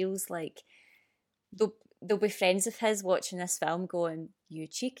just feels like they'll be friends of his watching this film going, you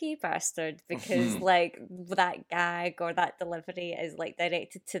cheeky bastard, because like that gag or that delivery is like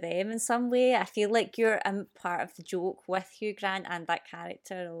directed to them in some way. I feel like you're part of the joke with Hugh Grant and that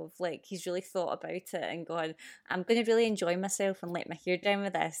character of, like, he's really thought about it and gone, I'm going to really enjoy myself and let my hair down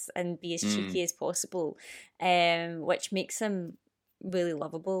with this and be as cheeky as possible, which makes him really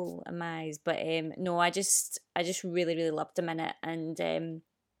lovable in my eyes. But no, I just really, really loved him in it, and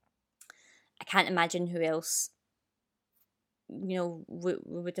I can't imagine who else, we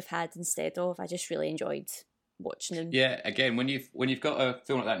would have had instead of. I just really enjoyed watching him. Yeah, again, when you've got a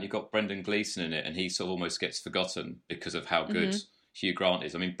film like that and you've got Brendan Gleeson in it, and he sort of almost gets forgotten because of how good Hugh Grant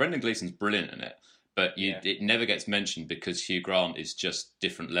is. I mean, Brendan Gleeson's brilliant in it, but it never gets mentioned because Hugh Grant is just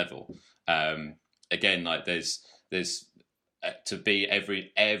different level. Again, like there's to be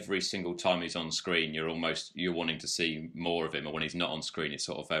every single time he's on screen, you're wanting to see more of him, or when he's not on screen, it's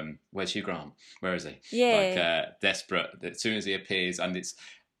sort of where's Hugh Grant? Where is he? Yeah, like desperate as soon as he appears, and it's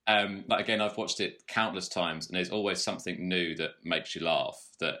like again, I've watched it countless times, and there's always something new that makes you laugh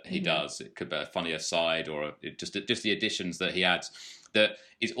that he does. It could be a funny aside, or just the additions that he adds that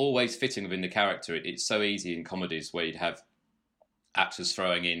is always fitting within the character. It's so easy in comedies where you'd have actors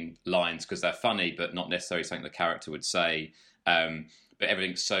throwing in lines because they're funny, but not necessarily something the character would say. But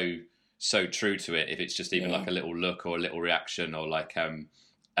everything's so true to it. If it's just even like a little look or a little reaction, or like when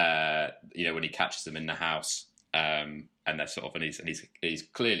he catches them in the house, and they're sort of, and he's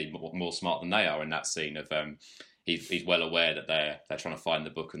clearly more smart than they are in that scene of he's well aware that they're trying to find the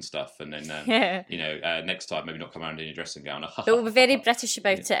book and stuff, and then next time maybe not come around in your dressing gown. But we're very British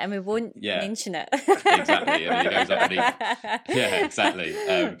about it, and we won't mention it. Exactly. I mean, it goes up and yeah, exactly.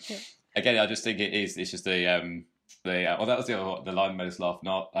 Again, I just think it's just that was the line made us laugh.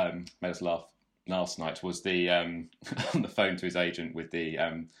 Made us laugh last night was the on the phone to his agent with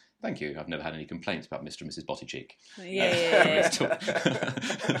the thank you. I've never had any complaints about Mr. and Mrs. Botticheek. Yeah.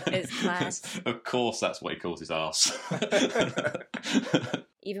 It's class. Of course, that's what he calls his arse.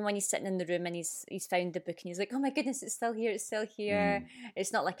 Even when he's sitting in the room and he's found the book and he's like, oh my goodness, it's still here.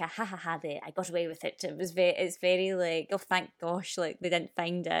 It's not like a ha ha ha, I got away with it. It's very like, oh thank gosh, like they didn't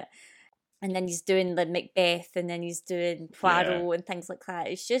find it. And then he's doing the Macbeth, and then he's doing Poirot and things like that.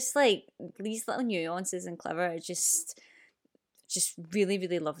 It's just like these little nuances and clever. Just really,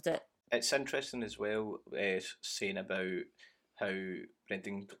 really loved it. It's interesting as well, saying about how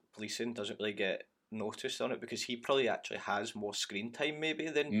Brendan Gleeson doesn't really get noticed on it, because he probably actually has more screen time maybe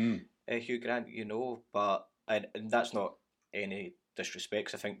than Hugh Grant, but and that's not any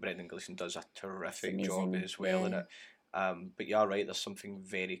disrespect, 'cause I think Brendan Gleeson does a terrific job as well in it. But you're right, there's something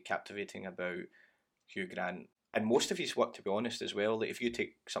very captivating about Hugh Grant. And most of his work, to be honest, as well. Like if you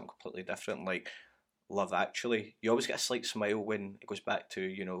take something completely different, like Love Actually, you always get a slight smile when it goes back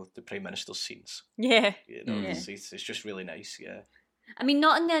to, the Prime Minister's scenes. Yeah. It's just really nice, yeah. I mean,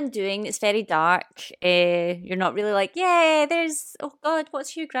 not in The Undoing, it's very dark. You're not really like, oh God,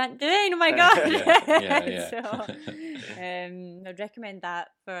 what's Hugh Grant doing? Oh my God. Yeah. So, I'd recommend that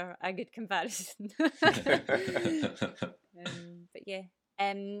for a good comparison. But yeah.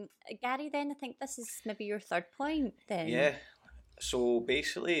 Gary, then, I think this is maybe your third point then. Yeah. So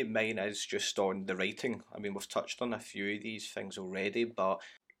basically mine is just on the writing. I mean, we've touched on a few of these things already, but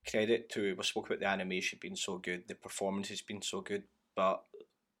credit to, we spoke about the animation being so good, the performance has been so good, but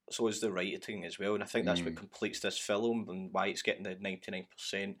so is the writing as well. And I think that's what completes this film and why it's getting the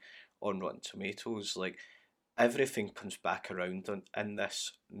 99% on Rotten Tomatoes. Like, everything comes back around in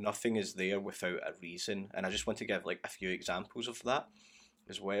this. Nothing is there without a reason. And I just want to give like a few examples of that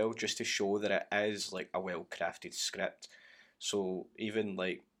as well, just to show that it is like a well-crafted script. So even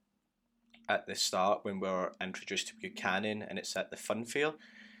like at the start when we're introduced to Buchanan and it's at the fun fair,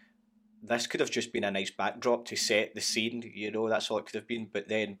 this could have just been a nice backdrop to set the scene, that's all it could have been. But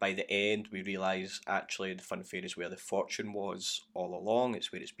then by the end we realise actually the fun fair is where the fortune was all along,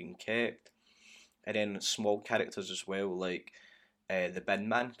 it's where it's been kept. And then small characters as well, like the bin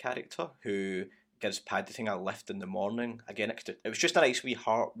man character who gives Paddington a lift in the morning. Again, it was just a nice wee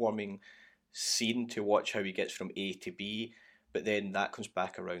heartwarming scene to watch how he gets from A to B. But then that comes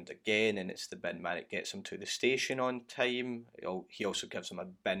back around again, and it's the bin man that gets him to the station on time. He also gives him a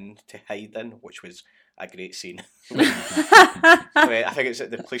bin to hide in, which was a great scene. I think it's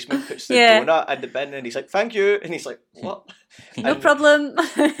that the policeman puts the donut in the bin, and he's like, "Thank you," and he's like, "What?" No problem.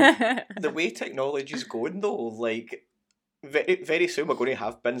 The way technology's going, though, like very, very soon we're going to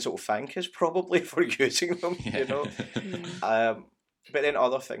have bins that will thank us probably for using them. But then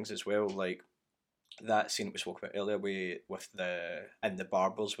other things as well, like that scene we spoke about earlier with the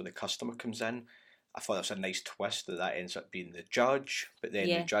barbers where the customer comes in. I thought that was a nice twist that ends up being the judge, but then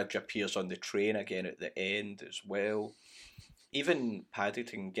the judge appears on the train again at the end as well. Even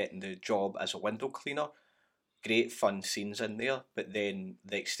Paddington getting the job as a window cleaner, great fun scenes in there, but then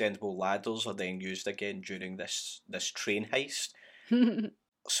the extendable ladders are then used again during this train heist.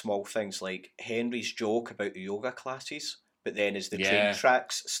 Small things like Henry's joke about the yoga classes, but then as the train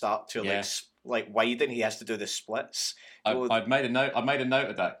tracks start to like widen, he has to do the splits. I've made a note. I've made a note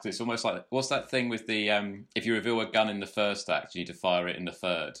of that because it's almost like, what's that thing with the if you reveal a gun in the first act, you need to fire it in the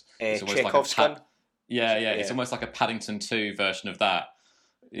third. It's almost Chekhov's gun. Yeah. It's almost like a Paddington 2 version of that.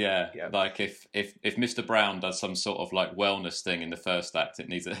 Yeah. Like if Mr. Brown does some sort of like wellness thing in the first act,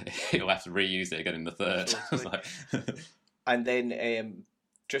 he'll have to reuse it again in the third. Like... And then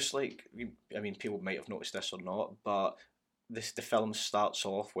just like, I mean, people might have noticed this or not, but the film starts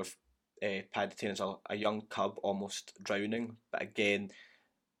off with Paddington as a young cub almost drowning, but again,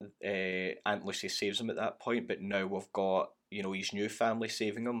 Aunt Lucy saves him at that point. But now we've got, you know, his new family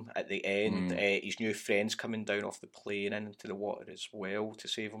saving him at the end. His new friends coming down off the plane into the water as well to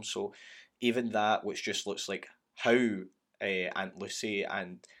save him. So even that, which just looks like how Aunt Lucy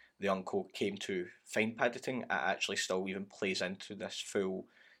and the uncle came to find Paddington, it actually still even plays into this full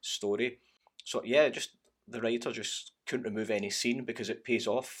story. So yeah, just the writer just couldn't remove any scene because it pays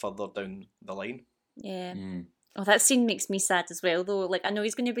off further down the line. Yeah. Oh, that scene makes me sad as well, though. Like, I know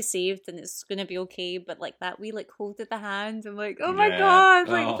he's going to be saved and it's going to be okay, but like that wee like hold of the hand, I'm like, oh my god,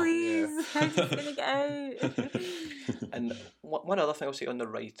 like please, how's he going to get out? And one other thing I'll say on the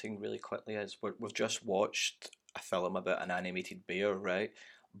writing really quickly is we've just watched a film about an animated bear, right?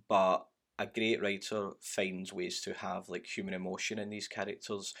 But a great writer finds ways to have like human emotion in these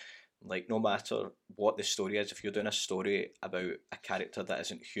characters. Like, no matter what the story is, if you're doing a story about a character that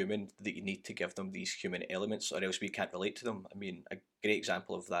isn't human, that you need to give them these human elements, or else we can't relate to them. I mean, a great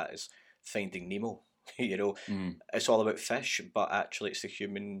example of that is Finding Nemo. You know, it's all about fish, but actually it's the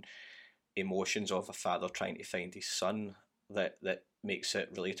human emotions of a father trying to find his son that makes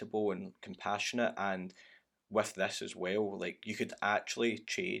it relatable and compassionate. And with this as well, like, you could actually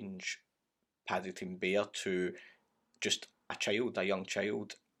change Paddington Bear to just a young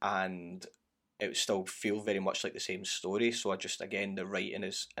child, and it would still feel very much like the same story. So again, the writing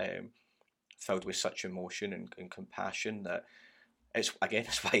is filled with such emotion and compassion that it's why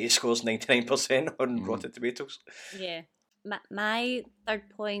it scores 99% on Rotten Tomatoes. Yeah. My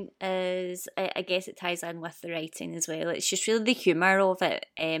third point is, I guess it ties in with the writing as well. It's just really the humour of it.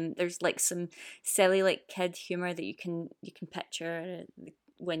 There's like some silly like kid humour that you can picture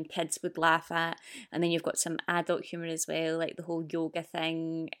when kids would laugh at, and then you've got some adult humour as well, like the whole yoga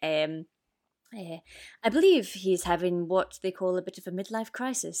thing. I believe he's having what they call a bit of a midlife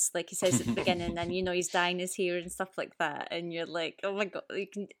crisis, like he says at the beginning, and you know he's dyeing his hair and stuff like that, and you're like, oh my god,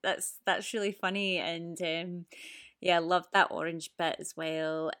 that's really funny. And yeah, I loved that orange bit as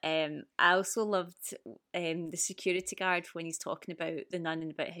well. I also loved the security guard when he's talking about the nun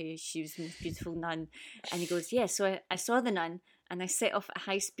and about how she was the most beautiful nun, and he goes, yeah, so I saw the nun and I set off at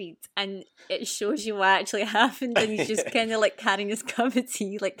high speed, and it shows you what actually happened, and he's just kind of like carrying his cup of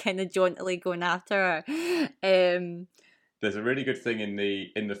tea, like kind of jauntily going after her. There's a really good thing in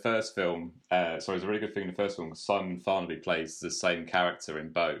the first film. There's a really good thing in the first film. Simon Farnaby plays the same character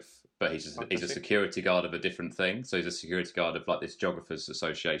in both, but he's a security guard of a different thing. So he's a security guard of like this Geographers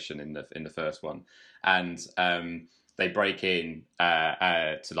Association in the first one, and they break in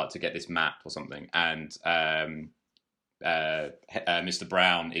to get this map or something, and Mr.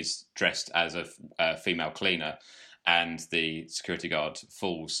 Brown is dressed as a female cleaner, and the security guard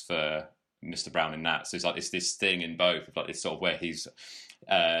falls for Mr. Brown in that. So it's this thing in both, like this sort of where he's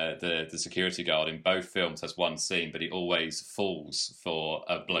the security guard in both films has one scene, but he always falls for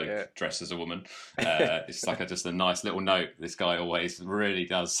a bloke dressed as a woman. It's like just a nice little note. This guy always really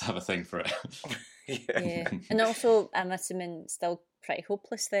does have a thing for it. Yeah. And also, I'm assuming still pretty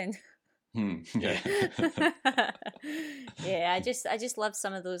hopeless then. Yeah. Yeah, I just love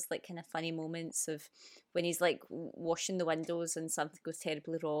some of those like kind of funny moments of when he's like washing the windows and something goes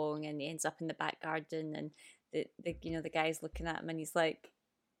terribly wrong and he ends up in the back garden, and the guy's looking at him and he's like,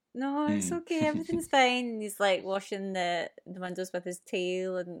 no, it's okay, everything's fine, and he's like washing the windows with his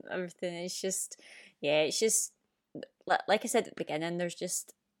tail and everything. It's just like I said at the beginning, there's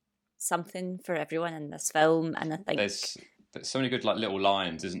just something for everyone in this film, and I think there's so many good like little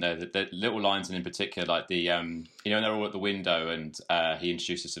lines, isn't there? The little lines, and in particular, like the they're all at the window, and he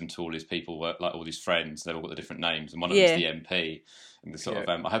introduces them to all his people, like all his friends. They've all got the different names, and one of them's the MP. And the sort of,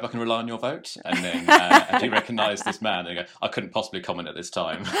 I hope I can rely on your vote. And then I do recognise this man. And I go, I couldn't possibly comment at this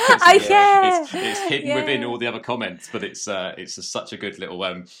time. It's hidden within all the other comments, but it's such a good little.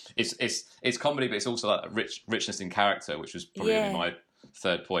 It's comedy, but it's also like richness in character, which was probably my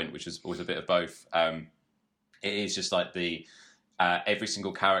third point, which was a bit of both. It is just like the every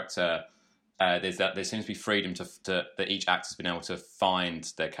single character. There seems to be freedom to that each actor's been able to find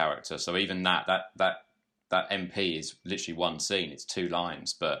their character. So even that MP is literally one scene. It's 2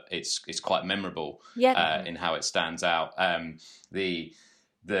 lines, but it's quite memorable in how it stands out.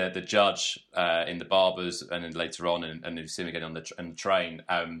 the judge in the barbers, and then later on, and you see him again on the train.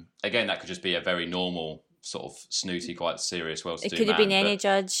 Again, that could just be a very normal sort of snooty, quite serious, well-to-do It could have been man, any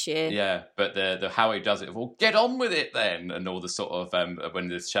judge. yeah, but the how he does it, well, get on with it then, and all the sort of when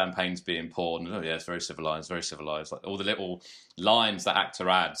the champagne's being poured, and it's very civilized, like all the little lines that actor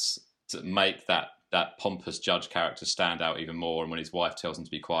adds to make that pompous judge character stand out even more. And when his wife tells him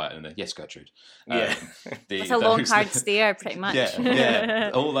to be quiet, and then yes, Gertrude, It's a long hard stare, pretty much.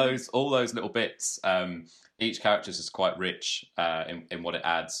 yeah, all those little bits. Each character is quite rich in what it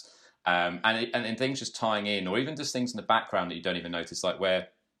adds. And things just tying in, or even just things in the background that you don't even notice, like where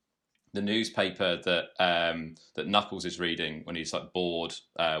the newspaper that Knuckles is reading when he's like bored,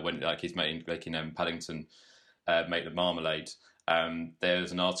 when like he's making Paddington make the marmalade.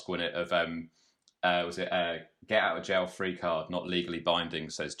 There's an article in it of was it get out of jail free card, not legally binding,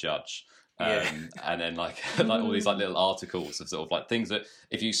 says judge. And then like all these like little articles of sort of like things that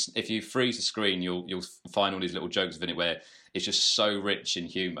if you freeze the screen, you'll find all these little jokes within it where it's just so rich in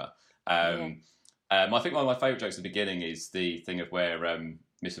humour. I think one of my favourite jokes at the beginning is the thing of where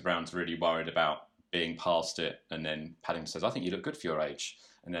Mr. Brown's really worried about being past it, and then Paddington says, "I think you look good for your age."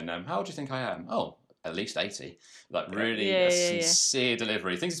 And then, how old do you think I am? Oh, at least 80. Like really sincere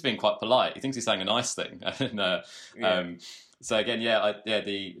delivery. He thinks he's being quite polite. He thinks he's saying a nice thing. And, so again,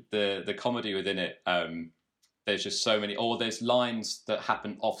 the comedy within it. There's just so many, or there's lines that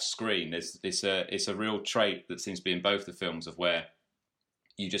happen off screen. It's a real trait that seems to be in both the films of where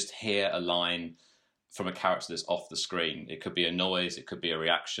you just hear a line from a character that's off the screen. It could be a noise, it could be a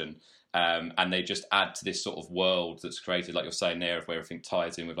reaction, and they just add to this sort of world that's created, like you're saying there, of where everything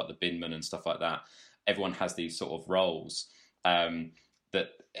ties in with like the binman and stuff like that. Everyone has these sort of roles that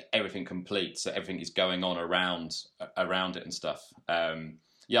everything completes, so everything is going on around it and stuff.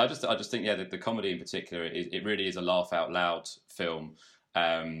 I just think the comedy in particular, it really is a laugh out loud film.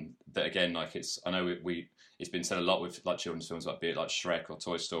 That again, like I know it's been said a lot with like children's films, like be it like Shrek or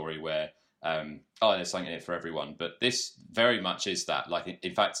Toy Story, where there's something in it for everyone. But this very much is that. Like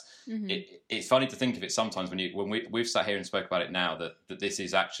in fact, it's funny to think of it sometimes when we've sat here and spoke about it now that this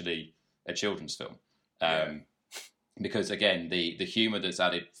is actually a children's film. Because again, the humour that's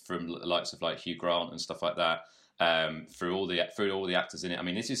added from the likes of like Hugh Grant and stuff like that. Through all the actors in it. I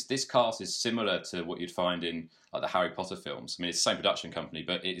mean, this cast is similar to what you'd find in like the Harry Potter films. I mean, it's the same production company,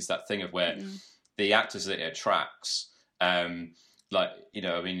 but it is that thing of where the actors that it attracts, like, you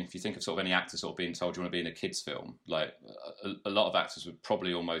know, I mean, if you think of sort of any actor sort of being told you want to be in a kids film, like a lot of actors would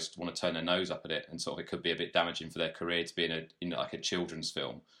probably almost want to turn their nose up at it, and sort of it could be a bit damaging for their career to be in like a children's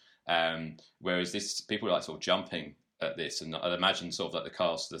film. Whereas people are like sort of jumping at this, and I'd imagine sort of like the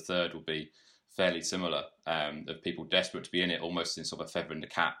cast of the third will be fairly similar, of people desperate to be in it, almost in sort of a feather in the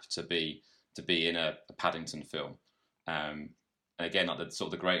cap to be in a Paddington film. And again, like the sort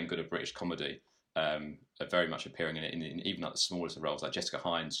of the great and good of British comedy are very much appearing in it, in even like the smallest of roles, like Jessica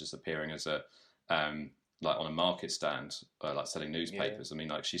Hines just appearing as a like on a market stand, like selling newspapers. I mean,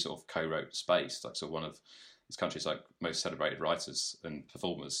 like she sort of co-wrote Space, like sort of one of this country's like most celebrated writers and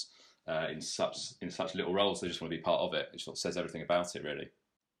performers in such little roles. They just want to be part of it. It sort of says everything about it, really.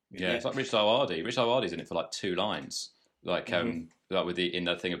 Yeah, it's like Richard Ayoade. Richard Ayoade's in it for like 2 lines, like like with in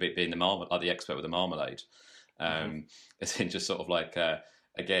the thing of it being the marmalade, like the expert with the marmalade. It's in just sort of like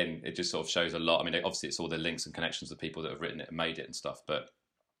again, it just sort of shows a lot. I mean, obviously it's all the links and connections of people that have written it and made it and stuff, but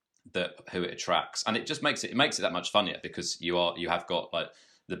who it attracts, and it just makes it that much funnier because you have got like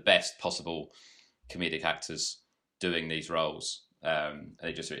the best possible comedic actors doing these roles, and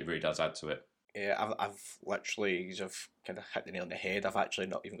it really does add to it. Yeah, I've literally, you've kind of hit the nail on the head. I've actually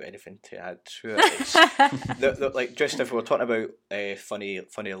not even got anything to add to it. Like just if we were talking about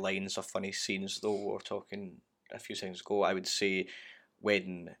funny lines or funny scenes, though, we were talking a few seconds ago, I would say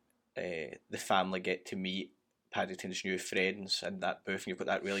when the family get to meet Paddington's new friends in that booth, and you've got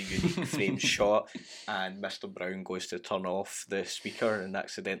that really unique framed shot, and Mr. Brown goes to turn off the speaker and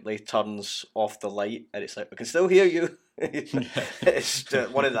accidentally turns off the light, and it's like, we can still hear you. It's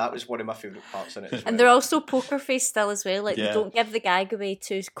that was one of my favourite parts in it as well. And they're also poker face still as well, like they don't give the gag away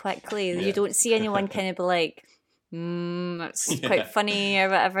too quickly. You don't see anyone kind of be like, that's quite funny or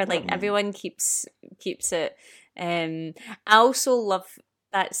whatever. Like everyone keeps it. I also love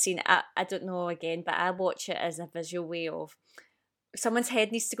that scene. I don't know again, but I watch it as a visual way of someone's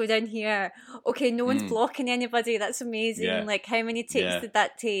head needs to go down here. Okay, no one's blocking anybody. That's amazing. Like how many takes did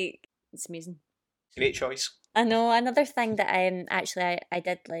that take? It's amazing. Great choice. I know. Another thing that I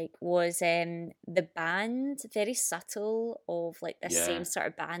did like was the band, very subtle, of like this same sort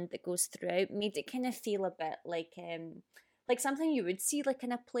of band that goes throughout, made it kind of feel a bit like something you would see like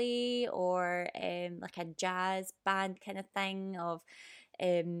in a play or like a jazz band kind of thing of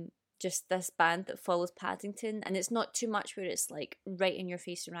just this band that follows Paddington, and it's not too much where it's like right in your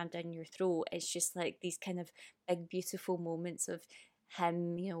face and rammed down your throat. It's just like these kind of big beautiful moments of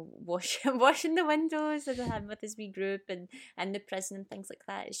him, washing the windows, and him with his wee group and the prison and things like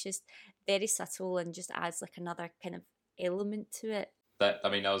that. It's just very subtle and just adds like another kind of element to it. I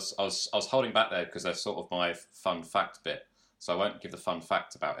was holding back there because that's sort of my fun fact bit, so I won't give the fun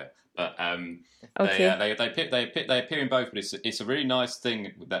fact about it. But okay. they appear in both, but it's a really nice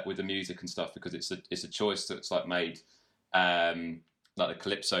thing with the music and stuff, because it's a choice that's like made like the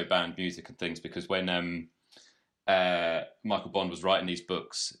Calypso band music and things, because when Michael Bond was writing these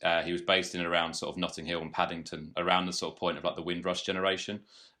books, he was based in and around sort of Notting Hill and Paddington, around the sort of point of like the Windrush generation,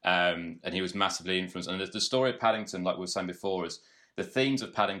 and he was massively influenced. And the story of Paddington, like we were saying before, is the themes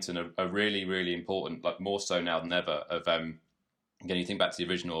of Paddington are really, really important, like more so now than ever. Of again, you think back to the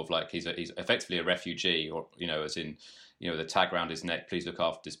original of like he's effectively a refugee, or as in the tag round his neck, please look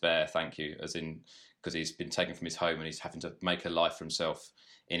after Despair, thank you, as in because he's been taken from his home and he's having to make a life for himself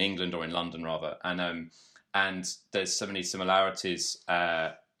in England, or in London rather, and there's so many similarities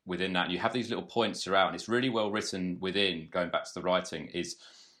within that. And you have these little points throughout, and it's really well written within. Going back to the writing, is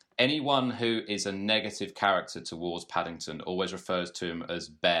anyone who is a negative character towards Paddington always refers to him as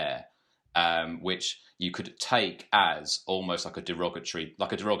Bear, which you could take as almost like a derogatory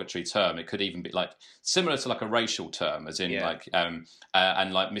term. It could even be like similar to like a racial term, as in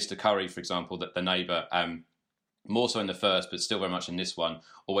and like Mr. Curry, for example, that the neighbour, more so in the first, but still very much in this one,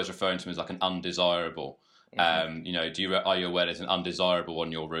 always referring to him as like an undesirable. Mm-hmm. Are you aware there's an undesirable on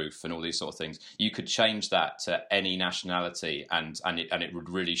your roof, and all these sort of things? You could change that to any nationality, and it would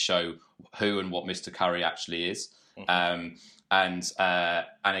really show who and what Mr. Curry actually is. Mm-hmm. And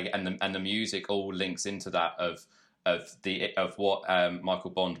the music all links into that of what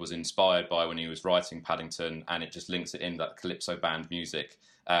Michael Bond was inspired by when he was writing Paddington, and it just links it in that Calypso band music.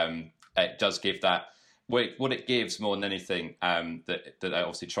 It does give that. What it gives more than anything, that they're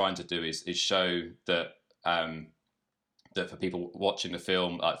obviously trying to do is show that that for people watching the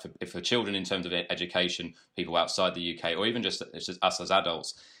film, like for children in terms of education, people outside the UK, or even just us as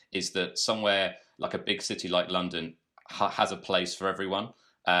adults, is that somewhere like a big city like London has a place for everyone,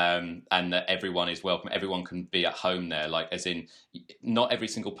 and that everyone is welcome. Everyone can be at home there. Like, as in, not every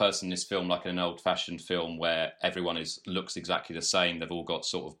single person in this film, like in an old-fashioned film where everyone looks exactly the same. They've all got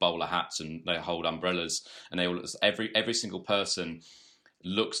sort of bowler hats and they hold umbrellas, and every single person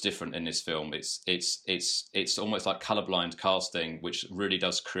looks different in this film. It's almost like colourblind casting, which really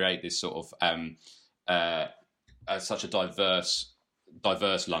does create this sort of such a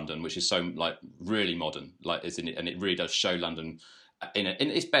diverse London, which is so like really modern, like isn't it? And it really does show London in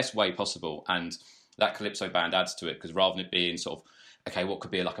its best way possible. And that Calypso band adds to it, because rather than it being sort of, okay, what could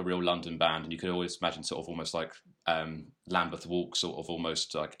be like a real London band, and you could always imagine sort of almost like Lambeth Walk, sort of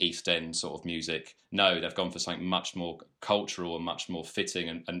almost like East End sort of music. No, they've gone for something much more cultural and much more fitting,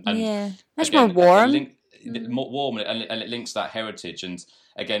 and much again, more warm. More warm, and it links that heritage, and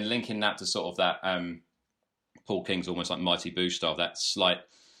again linking that to sort of that Paul King's almost like Mighty Boosh style, that slight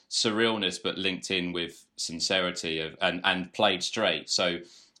surrealness but linked in with sincerity and played straight. So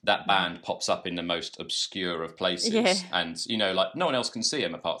that band pops up in the most obscure of places, and like no one else can see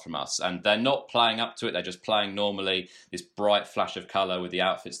them apart from us, and they're not playing up to it, they're just playing normally, this bright flash of colour with the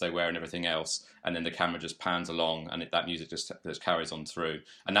outfits they wear and everything else, and then the camera just pans along, and that music just carries on through.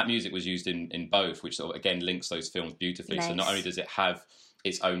 And that music was used in both, which sort of again links those films beautifully. Nice. So not only does it have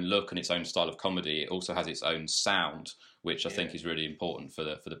its own look and its own style of comedy, it also has its own sound, which I think is really important for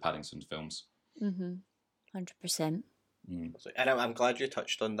the Paddington films. 100%. And I'm glad you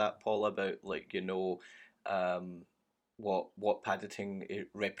touched on that, Paul, about what Paddington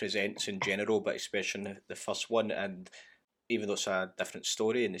represents in general, but especially in the first one. And even though it's a different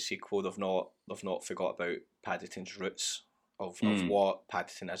story in the sequel, they've not forgot about Paddington's roots of what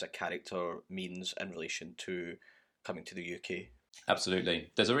Paddington as a character means in relation to coming to the UK.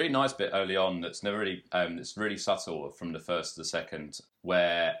 Absolutely. There's a really nice bit early on that's never really, it's really subtle from the first to the second,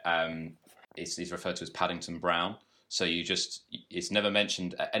 where he's referred to as Paddington Brown. So it's never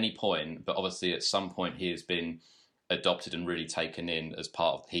mentioned at any point, but obviously at some point he has been adopted and really taken in as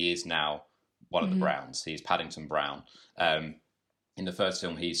part of, he is now one of the Browns. He's Paddington Brown. In the first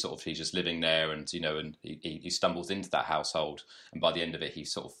film, he's just living there, and and he stumbles into that household, and by the end of it,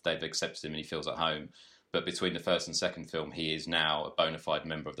 they've accepted him and he feels at home. But between the first and second film, he is now a bona fide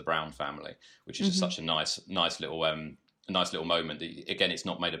member of the Brown family, which is just such a nice little moment. Again, it's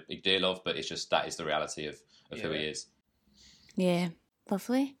not made a big deal of, but it's just that is the reality of who he is. Yeah,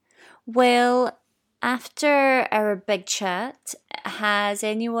 lovely. Well, after our big chat, has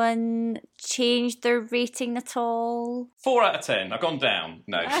anyone changed their rating at all? 4 out of 10. I've gone down.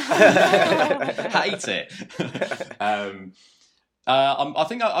 No. Hate it. I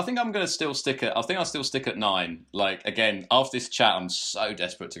think I'm going to still stick at. I think I'll still stick at 9. Like, again, after this chat, I'm so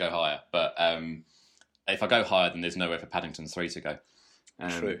desperate to go higher. But if I go higher, then there's nowhere for Paddington 3 to go.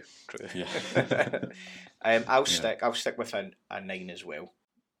 True. Yeah. I'll stick with a 9 as well.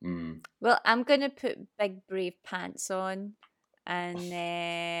 Well, I'm going to put Big Brave Pants on, and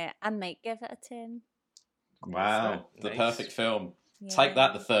I might give it a 10. Wow, the Nice. perfect film. Yeah. Take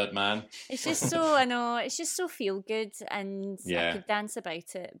that, the third man. It's just so, I know, it's just so feel good, and Yeah. I could dance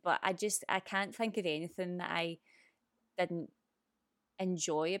about it, but I can't think of anything that I didn't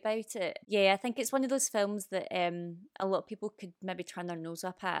enjoy about it. Yeah, I think it's one of those films that a lot of people could maybe turn their nose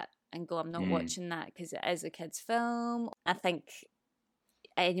up at and go, I'm not watching that because it is a kid's film. I think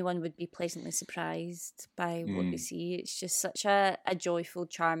anyone would be pleasantly surprised by what they see. It's just such a joyful,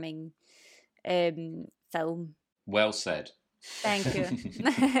 charming film. Well said. Thank you.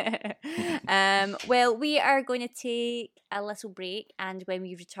 Well, we are going to take a little break, and when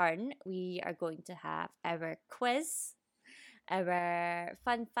we return, we are going to have our quiz, our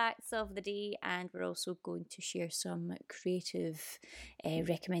fun facts of the day, and we're also going to share some creative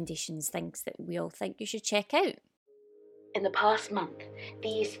recommendations, things that we all think you should check out. In the past month,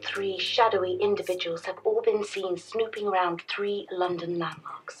 these 3 shadowy individuals have all been seen snooping around 3 London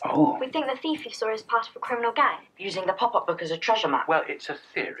landmarks. Oh. We think the thief you saw is part of a criminal gang. Using the pop-up book as a treasure map. Well, it's a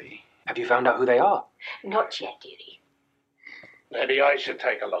theory. Have you found out who they are? Not yet, dearie. Maybe I should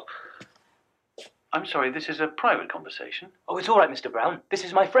take a look. I'm sorry, this is a private conversation. Oh, it's all right, Mr. Brown. This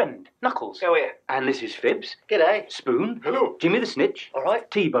is my friend, Knuckles. Go here. And this is Phibbs. G'day. Spoon. Hello. Jimmy the Snitch. All right.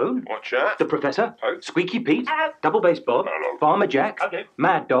 T-Bone. Watch out. The Professor. Oh. Squeaky Pete. Hello. Double Bass Bob. Hello. Farmer Jack. Okay.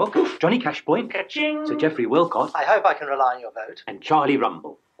 Mad Dog. Johnny Cashpoint. Ka-ching. Sir Geoffrey Wilcott. I hope I can rely on your vote. And Charlie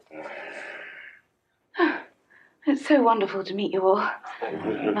Rumble. It's so wonderful to meet you all.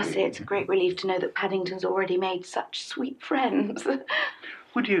 I must say it's a great relief to know that Paddington's already made such sweet friends.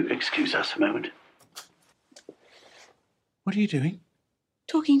 Would you excuse us a moment? What are you doing?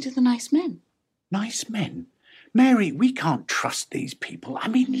 Talking to the nice men. Nice men? Mary, we can't trust these people. I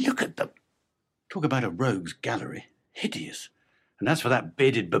mean, look at them. Talk about a rogues gallery. Hideous. And as for that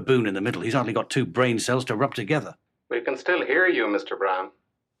bearded baboon in the middle, he's hardly got 2 brain cells to rub together. We can still hear you, Mr. Brown.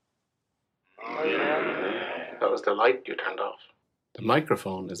 Oh, yeah. That was the light you turned off. The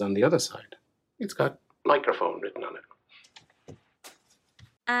microphone is on the other side. It's got microphone written on it.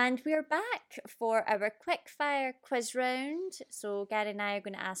 And we're back for our quick-fire quiz round. So Gary and I are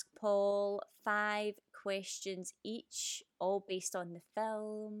going to ask Paul 5 questions each, all based on the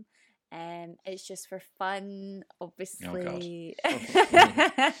film. It's just for fun, obviously. But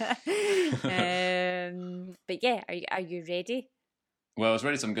yeah, are you ready? Well, as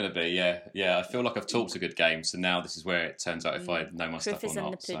ready as I'm going to be, yeah. I feel like I've talked a good game, so now this is where it turns out if I know my stuff or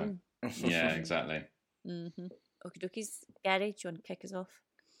not. So, yeah, exactly. Mm-hmm. Okie dokies. Gary, do you want to kick us off?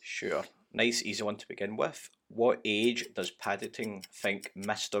 Sure. Nice, easy one to begin with. What age does Paddington think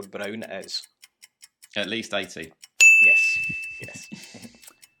Mr. Brown is? At least 80. Yes.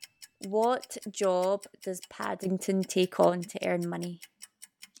 What job does Paddington take on to earn money?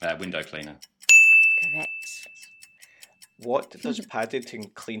 Window cleaner. Correct. What does Paddington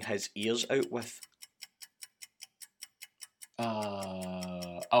clean his ears out with?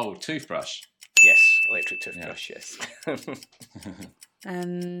 Toothbrush. Yes, electric toothbrush, yes.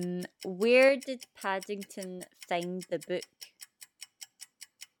 Where did Paddington find the book?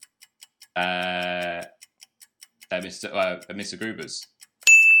 Mr. Gruber's.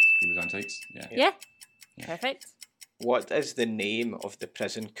 Gruber's Antiques. Yeah. Perfect. What is the name of the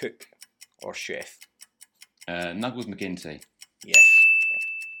prison cook or chef? Nuggles McGinty. Yes.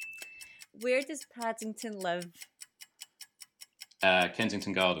 Where does Paddington live?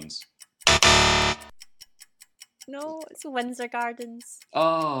 Kensington Gardens. No, it's Windsor Gardens.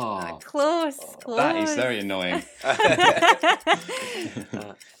 Oh. Close. That is very annoying.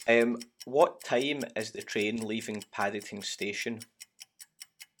 What time is the train leaving Paddington Station?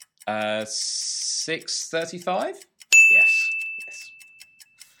 6:35? Yes.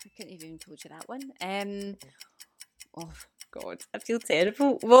 I couldn't have even told you that one. Oh, God, I feel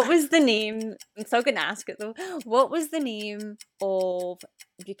terrible. What was the name? I'm still going to ask it, though. What was the name of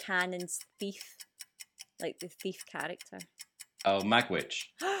Buchanan's thief? Like the thief character. Oh,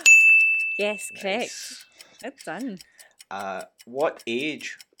 Magwitch. Yes, correct. Nice. It's done. What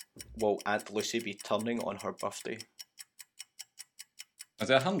age will Aunt Lucy be turning on her birthday?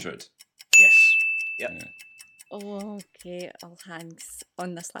 Is it 100? Yes. Yep. Yeah. Oh, okay, I'll hang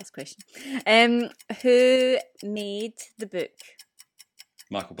on this last question. Who made the book?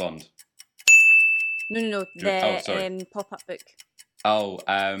 Michael Bond. No. The pop-up book. Oh,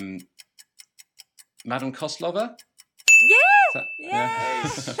 Madame Koslova? Yeah!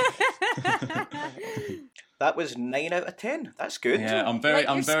 That was 9 out of 10. That's good. Yeah, I'm very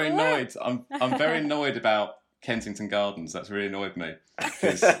annoyed. I'm very annoyed about Kensington Gardens. That's really annoyed me.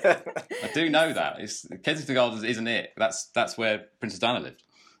 I do know that Kensington Gardens isn't it. That's where Princess Diana lived.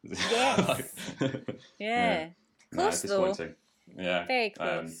 Yes. Yeah. Close though. Yeah. Very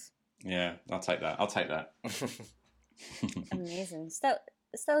close. Yeah, I'll take that. Amazing. Still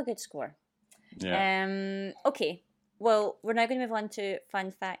a good score. Yeah. Okay. Well, we're now going to move on to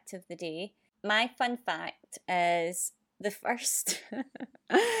fun fact of the day. My fun fact is the first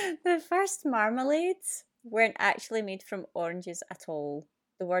marmalades weren't actually made from oranges at all.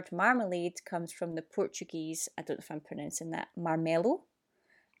 The word marmalade comes from the Portuguese, I don't know if I'm pronouncing that, marmelo,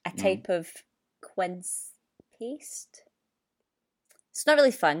 a type of quince paste. It's not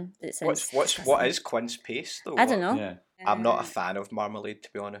really fun. But it sounds what is quince paste though? I don't know. Yeah. I'm not a fan of marmalade, to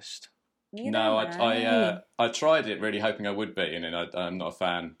be honest. No, I tried it really hoping I would be, and then I'm not a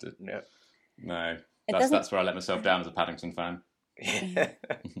fan. No, that's where I let myself down as a Paddington fan.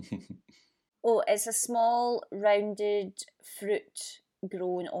 Oh, it's a small, rounded fruit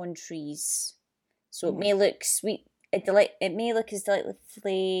grown on trees. So it may look sweet. It may look as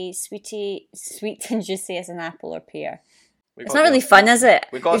delightfully sweet and juicy as an apple or pear. It's not really fun, is it?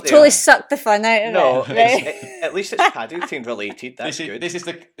 We've totally sucked the fun out of it. No, at least it's Paddington related. That's good. This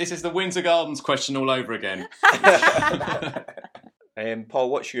is the Windsor Gardens question all over again. Paul,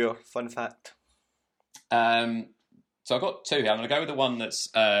 what's your fun fact? So I've got two here. I'm going to go with the one that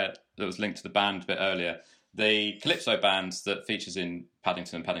was linked to the band a bit earlier. The Calypso band that features in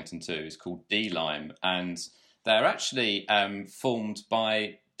Paddington and Paddington 2 is called D-Lime, and they're actually formed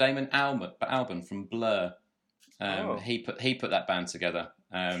by Damon Albarn from Blur. He put that band together,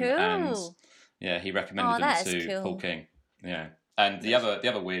 cool. And yeah, he recommended them to Paul King. Yeah, and the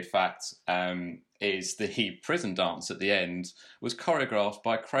other weird fact is the prison dance at the end was choreographed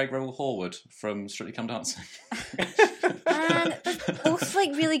by Craig Rowell Horwood from Strictly Come Dancing. Man, both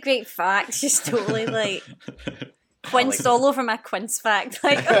really great facts. Just totally quinced all over my quince fact.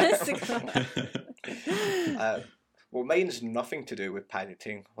 Honestly. Well, mine's nothing to do with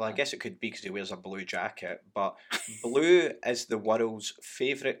Paddington. Well, I guess it could be because he wears a blue jacket, but blue is the world's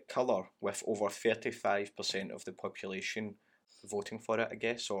favourite colour, with over 35% of the population voting for it, I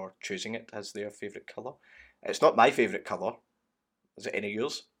guess, or choosing it as their favourite colour. It's not my favourite colour. Is it any of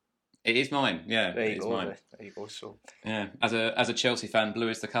yours? It is mine, yeah. There you go. Mine. There you go. So yeah, as a Chelsea fan, blue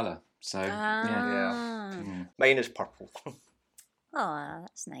is the colour. So yeah. Mine is purple. Oh,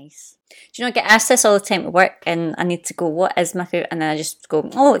 that's nice. Do you know, I get asked this all the time at work, and I need to go, what is my favourite? And then I just go,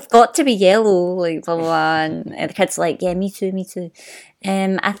 oh, it's got to be yellow, blah, blah, blah. And the kids are like, yeah, me too.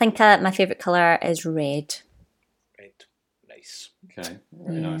 I think my favourite colour is red. Red. Nice. Okay,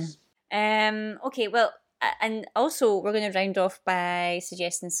 very nice. Okay, well, and also we're going to round off by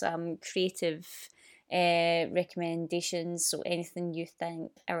suggesting some creative recommendations. So anything you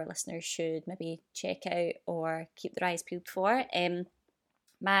think our listeners should maybe check out or keep their eyes peeled for.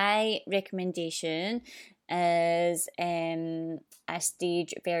 My recommendation is a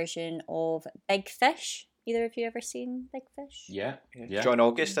stage version of Big Fish. Either of you ever seen Big Fish? Yeah. John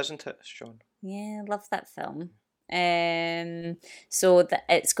August, isn't it? It's John. Yeah, love that film. So that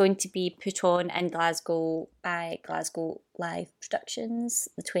it's going to be put on in Glasgow by Glasgow Live Productions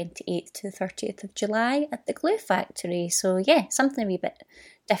the 28th to the 30th of July at the Glue Factory. So yeah, something a wee bit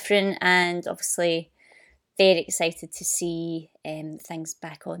different, and obviously very excited to see things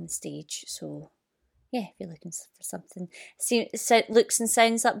back on the stage. So yeah, if you're looking for something, looks and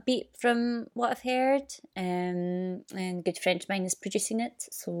sounds upbeat from what I've heard, and a good friend of mine is producing it.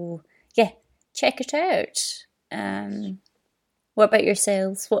 So yeah, check it out. What about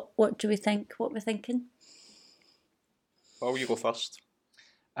yourselves? What do we think? What we're thinking? Well, you go first.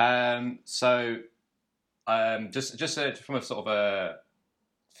 Just from a sort of a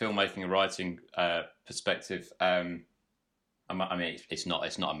filmmaking and writing perspective, I mean, it's not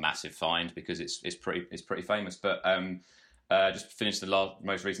a massive find because it's pretty famous. But just finished the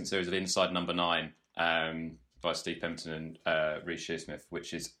most recent series of Inside Number 9 by Steve Pemberton and Reece Shearsmith,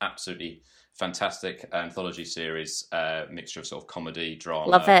 which is absolutely fantastic anthology series, mixture of sort of comedy, drama,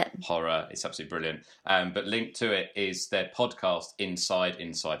 love it, horror. It's absolutely brilliant. But linked to it is their podcast Inside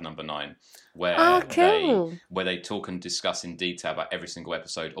Number 9, where they talk and discuss in detail about every single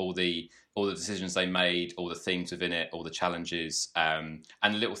episode, all the decisions they made, all the themes within it, all the challenges, and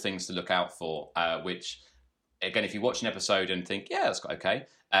little things to look out for. Which, again, if you watch an episode and think, yeah, that's okay,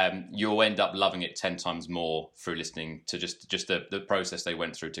 you'll end up loving it 10 times more through listening to just the process they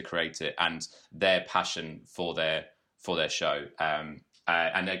went through to create it and their passion for their show.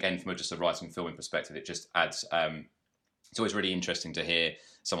 And again, from just a writing and filming perspective, it just adds. It's always really interesting to hear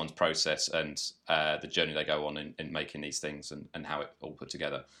someone's process and the journey they go on in making these things and how it all put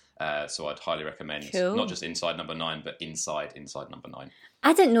together. So I'd highly recommend not just Inside Number 9, but Inside Number 9.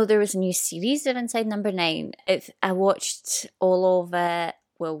 I didn't know there was a new series of Inside Number 9. I watched all of it,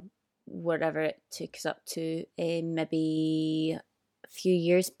 well, wherever it took us up to, maybe a few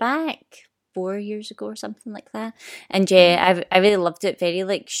years back, 4 years ago or something like that. And yeah, I really loved it. Very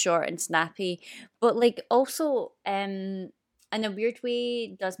like short and snappy, but like also in a weird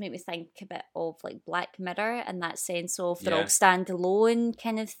way does make me think a bit of like Black Mirror in that sense of they're all standalone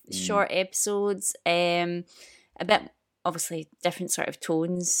kind of short episodes. A bit obviously different sort of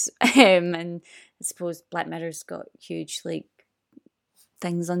tones. And I suppose Black Mirror's got huge like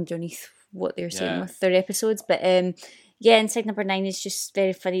things underneath what they're saying with their episodes, but Inside Number 9 is just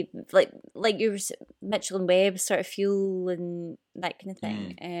very funny, like you were Mitchell and Webb sort of feel and that kind of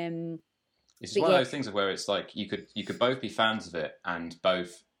thing. It's one of those things where it's like you could both be fans of it and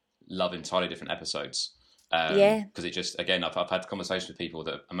both love entirely different episodes. Because it just, again, I've had conversations with people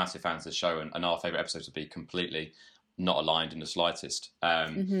that are massive fans of the show and our favourite episodes would be completely not aligned in the slightest.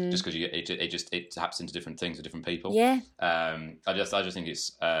 Just because it taps into different things with different people. I just think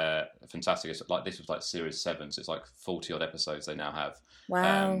it's fantastic. It's like this was like series 7, so it's like 40 odd episodes they now have.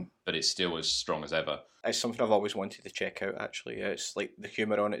 Wow. But it's still as strong as ever. It's something I've always wanted to check out, actually. It's like the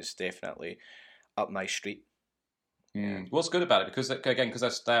humour on it is definitely up my street. What's good about it, because it's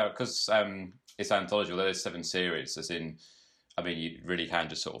anthology, although there's 7 series, as in, I mean, you really can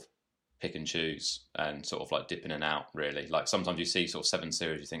just sort of pick and choose and sort of like dip in and out, really. Like sometimes you see sort of 7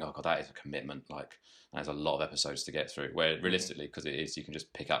 series, you think, oh God, that is a commitment. Like there's a lot of episodes to get through, where realistically, because it is, you can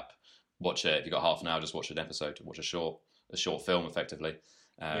just pick up, watch it. If you've got half an hour, just watch an episode, watch a short film effectively.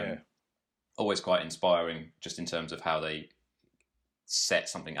 Always quite inspiring just in terms of how they set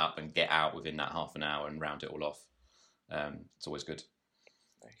something up and get out within that half an hour and round it all off. It's always good.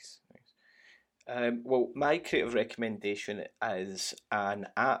 Nice. Well, my creative recommendation is an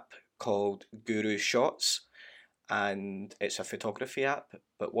app called Guru Shots, and it's a photography app,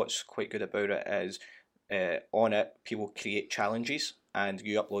 but what's quite good about it is on it people create challenges and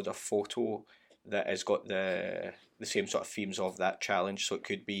you upload a photo that has got the same sort of themes of that challenge. So it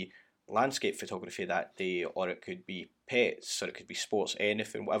could be landscape photography that day, or it could be pets, or it could be sports,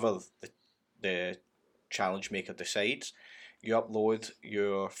 anything, whatever the challenge maker decides. You upload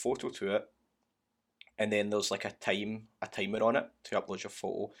your photo to it, and then there's like a timer on it to upload your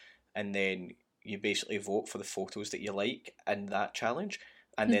photo, and then you basically vote for the photos that you like in that challenge,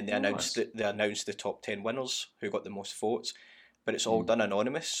 and then they announce the top 10 winners who got the most votes. But it's all done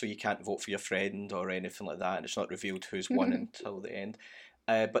anonymous, so you can't vote for your friend or anything like that, and it's not revealed who's won until the end.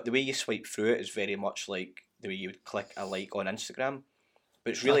 But the way you swipe through it is very much like the way you would click a like on Instagram.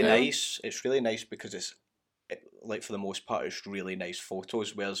 But it's really nice. It's really nice because like for the most part, it's really nice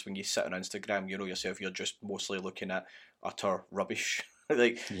photos. Whereas when you sit on Instagram, you know yourself, you're just mostly looking at utter rubbish.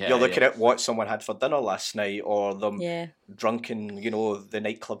 You're looking at what someone had for dinner last night, or them drunk in, the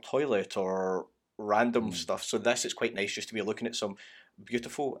nightclub toilet, or random stuff. So this is quite nice just to be looking at some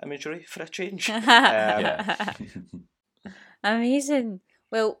beautiful imagery for a change. Amazing.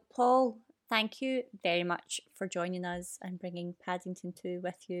 Well, Paul, thank you very much for joining us and bringing Paddington 2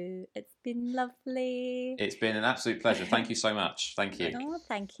 with you. It's been lovely. It's been an absolute pleasure. Thank you so much. Thank you. Oh,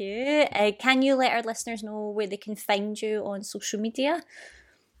 thank you. Can you let our listeners know where they can find you on social media?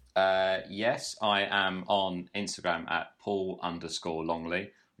 Yes, I am on Instagram at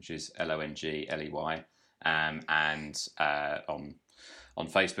Paul_Longley, which is LONGLEY, and on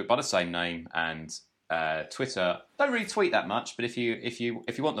Facebook by the same name, and Twitter. Don't really tweet that much, but if you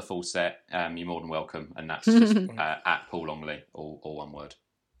want the full set, you're more than welcome, and that's just at Paul Longley, all one word.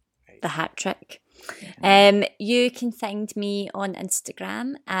 The hat trick. You can find me on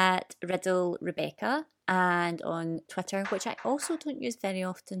Instagram at Riddle Rebecca, and on Twitter, which I also don't use very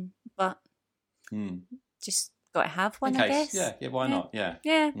often, but just got to have one, I guess. Yeah, why not? Yeah.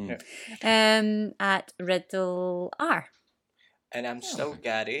 At Riddle R. And I'm still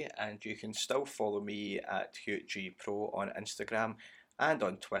Gary, and you can still follow me at HughGPro on Instagram and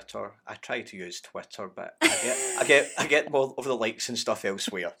on Twitter. I try to use Twitter, but I get more of the likes and stuff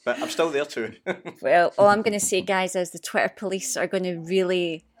elsewhere. But I'm still there too. Well, all I'm going to say, guys, is the Twitter police are going to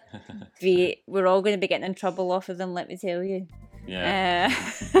really we're all going to be getting in trouble off of them, let me tell you. Yeah.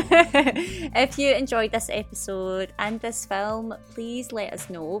 If you enjoyed this episode and this film, please let us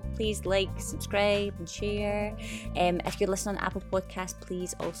know. Please like, subscribe and share. If you're listening on Apple Podcasts,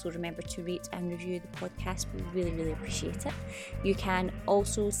 please also remember to rate and review the podcast. We really, really appreciate it. You can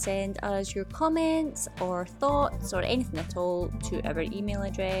also send us your comments or thoughts or anything at all to our email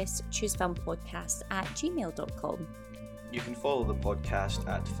address, choosefilmpodcast@gmail.com. You can follow the podcast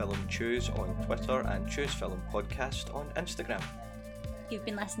at Film Choose on Twitter and Choose Film Podcast on Instagram. You've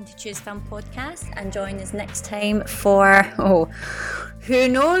been listening to Choose Film Podcast, and join us next time for, who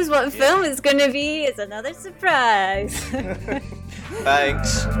knows what film it's going to be. It's another surprise.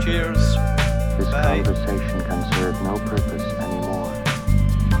 Thanks. Cheers. This Bye. conversation can serve no purpose anymore.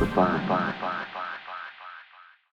 Goodbye. Bye.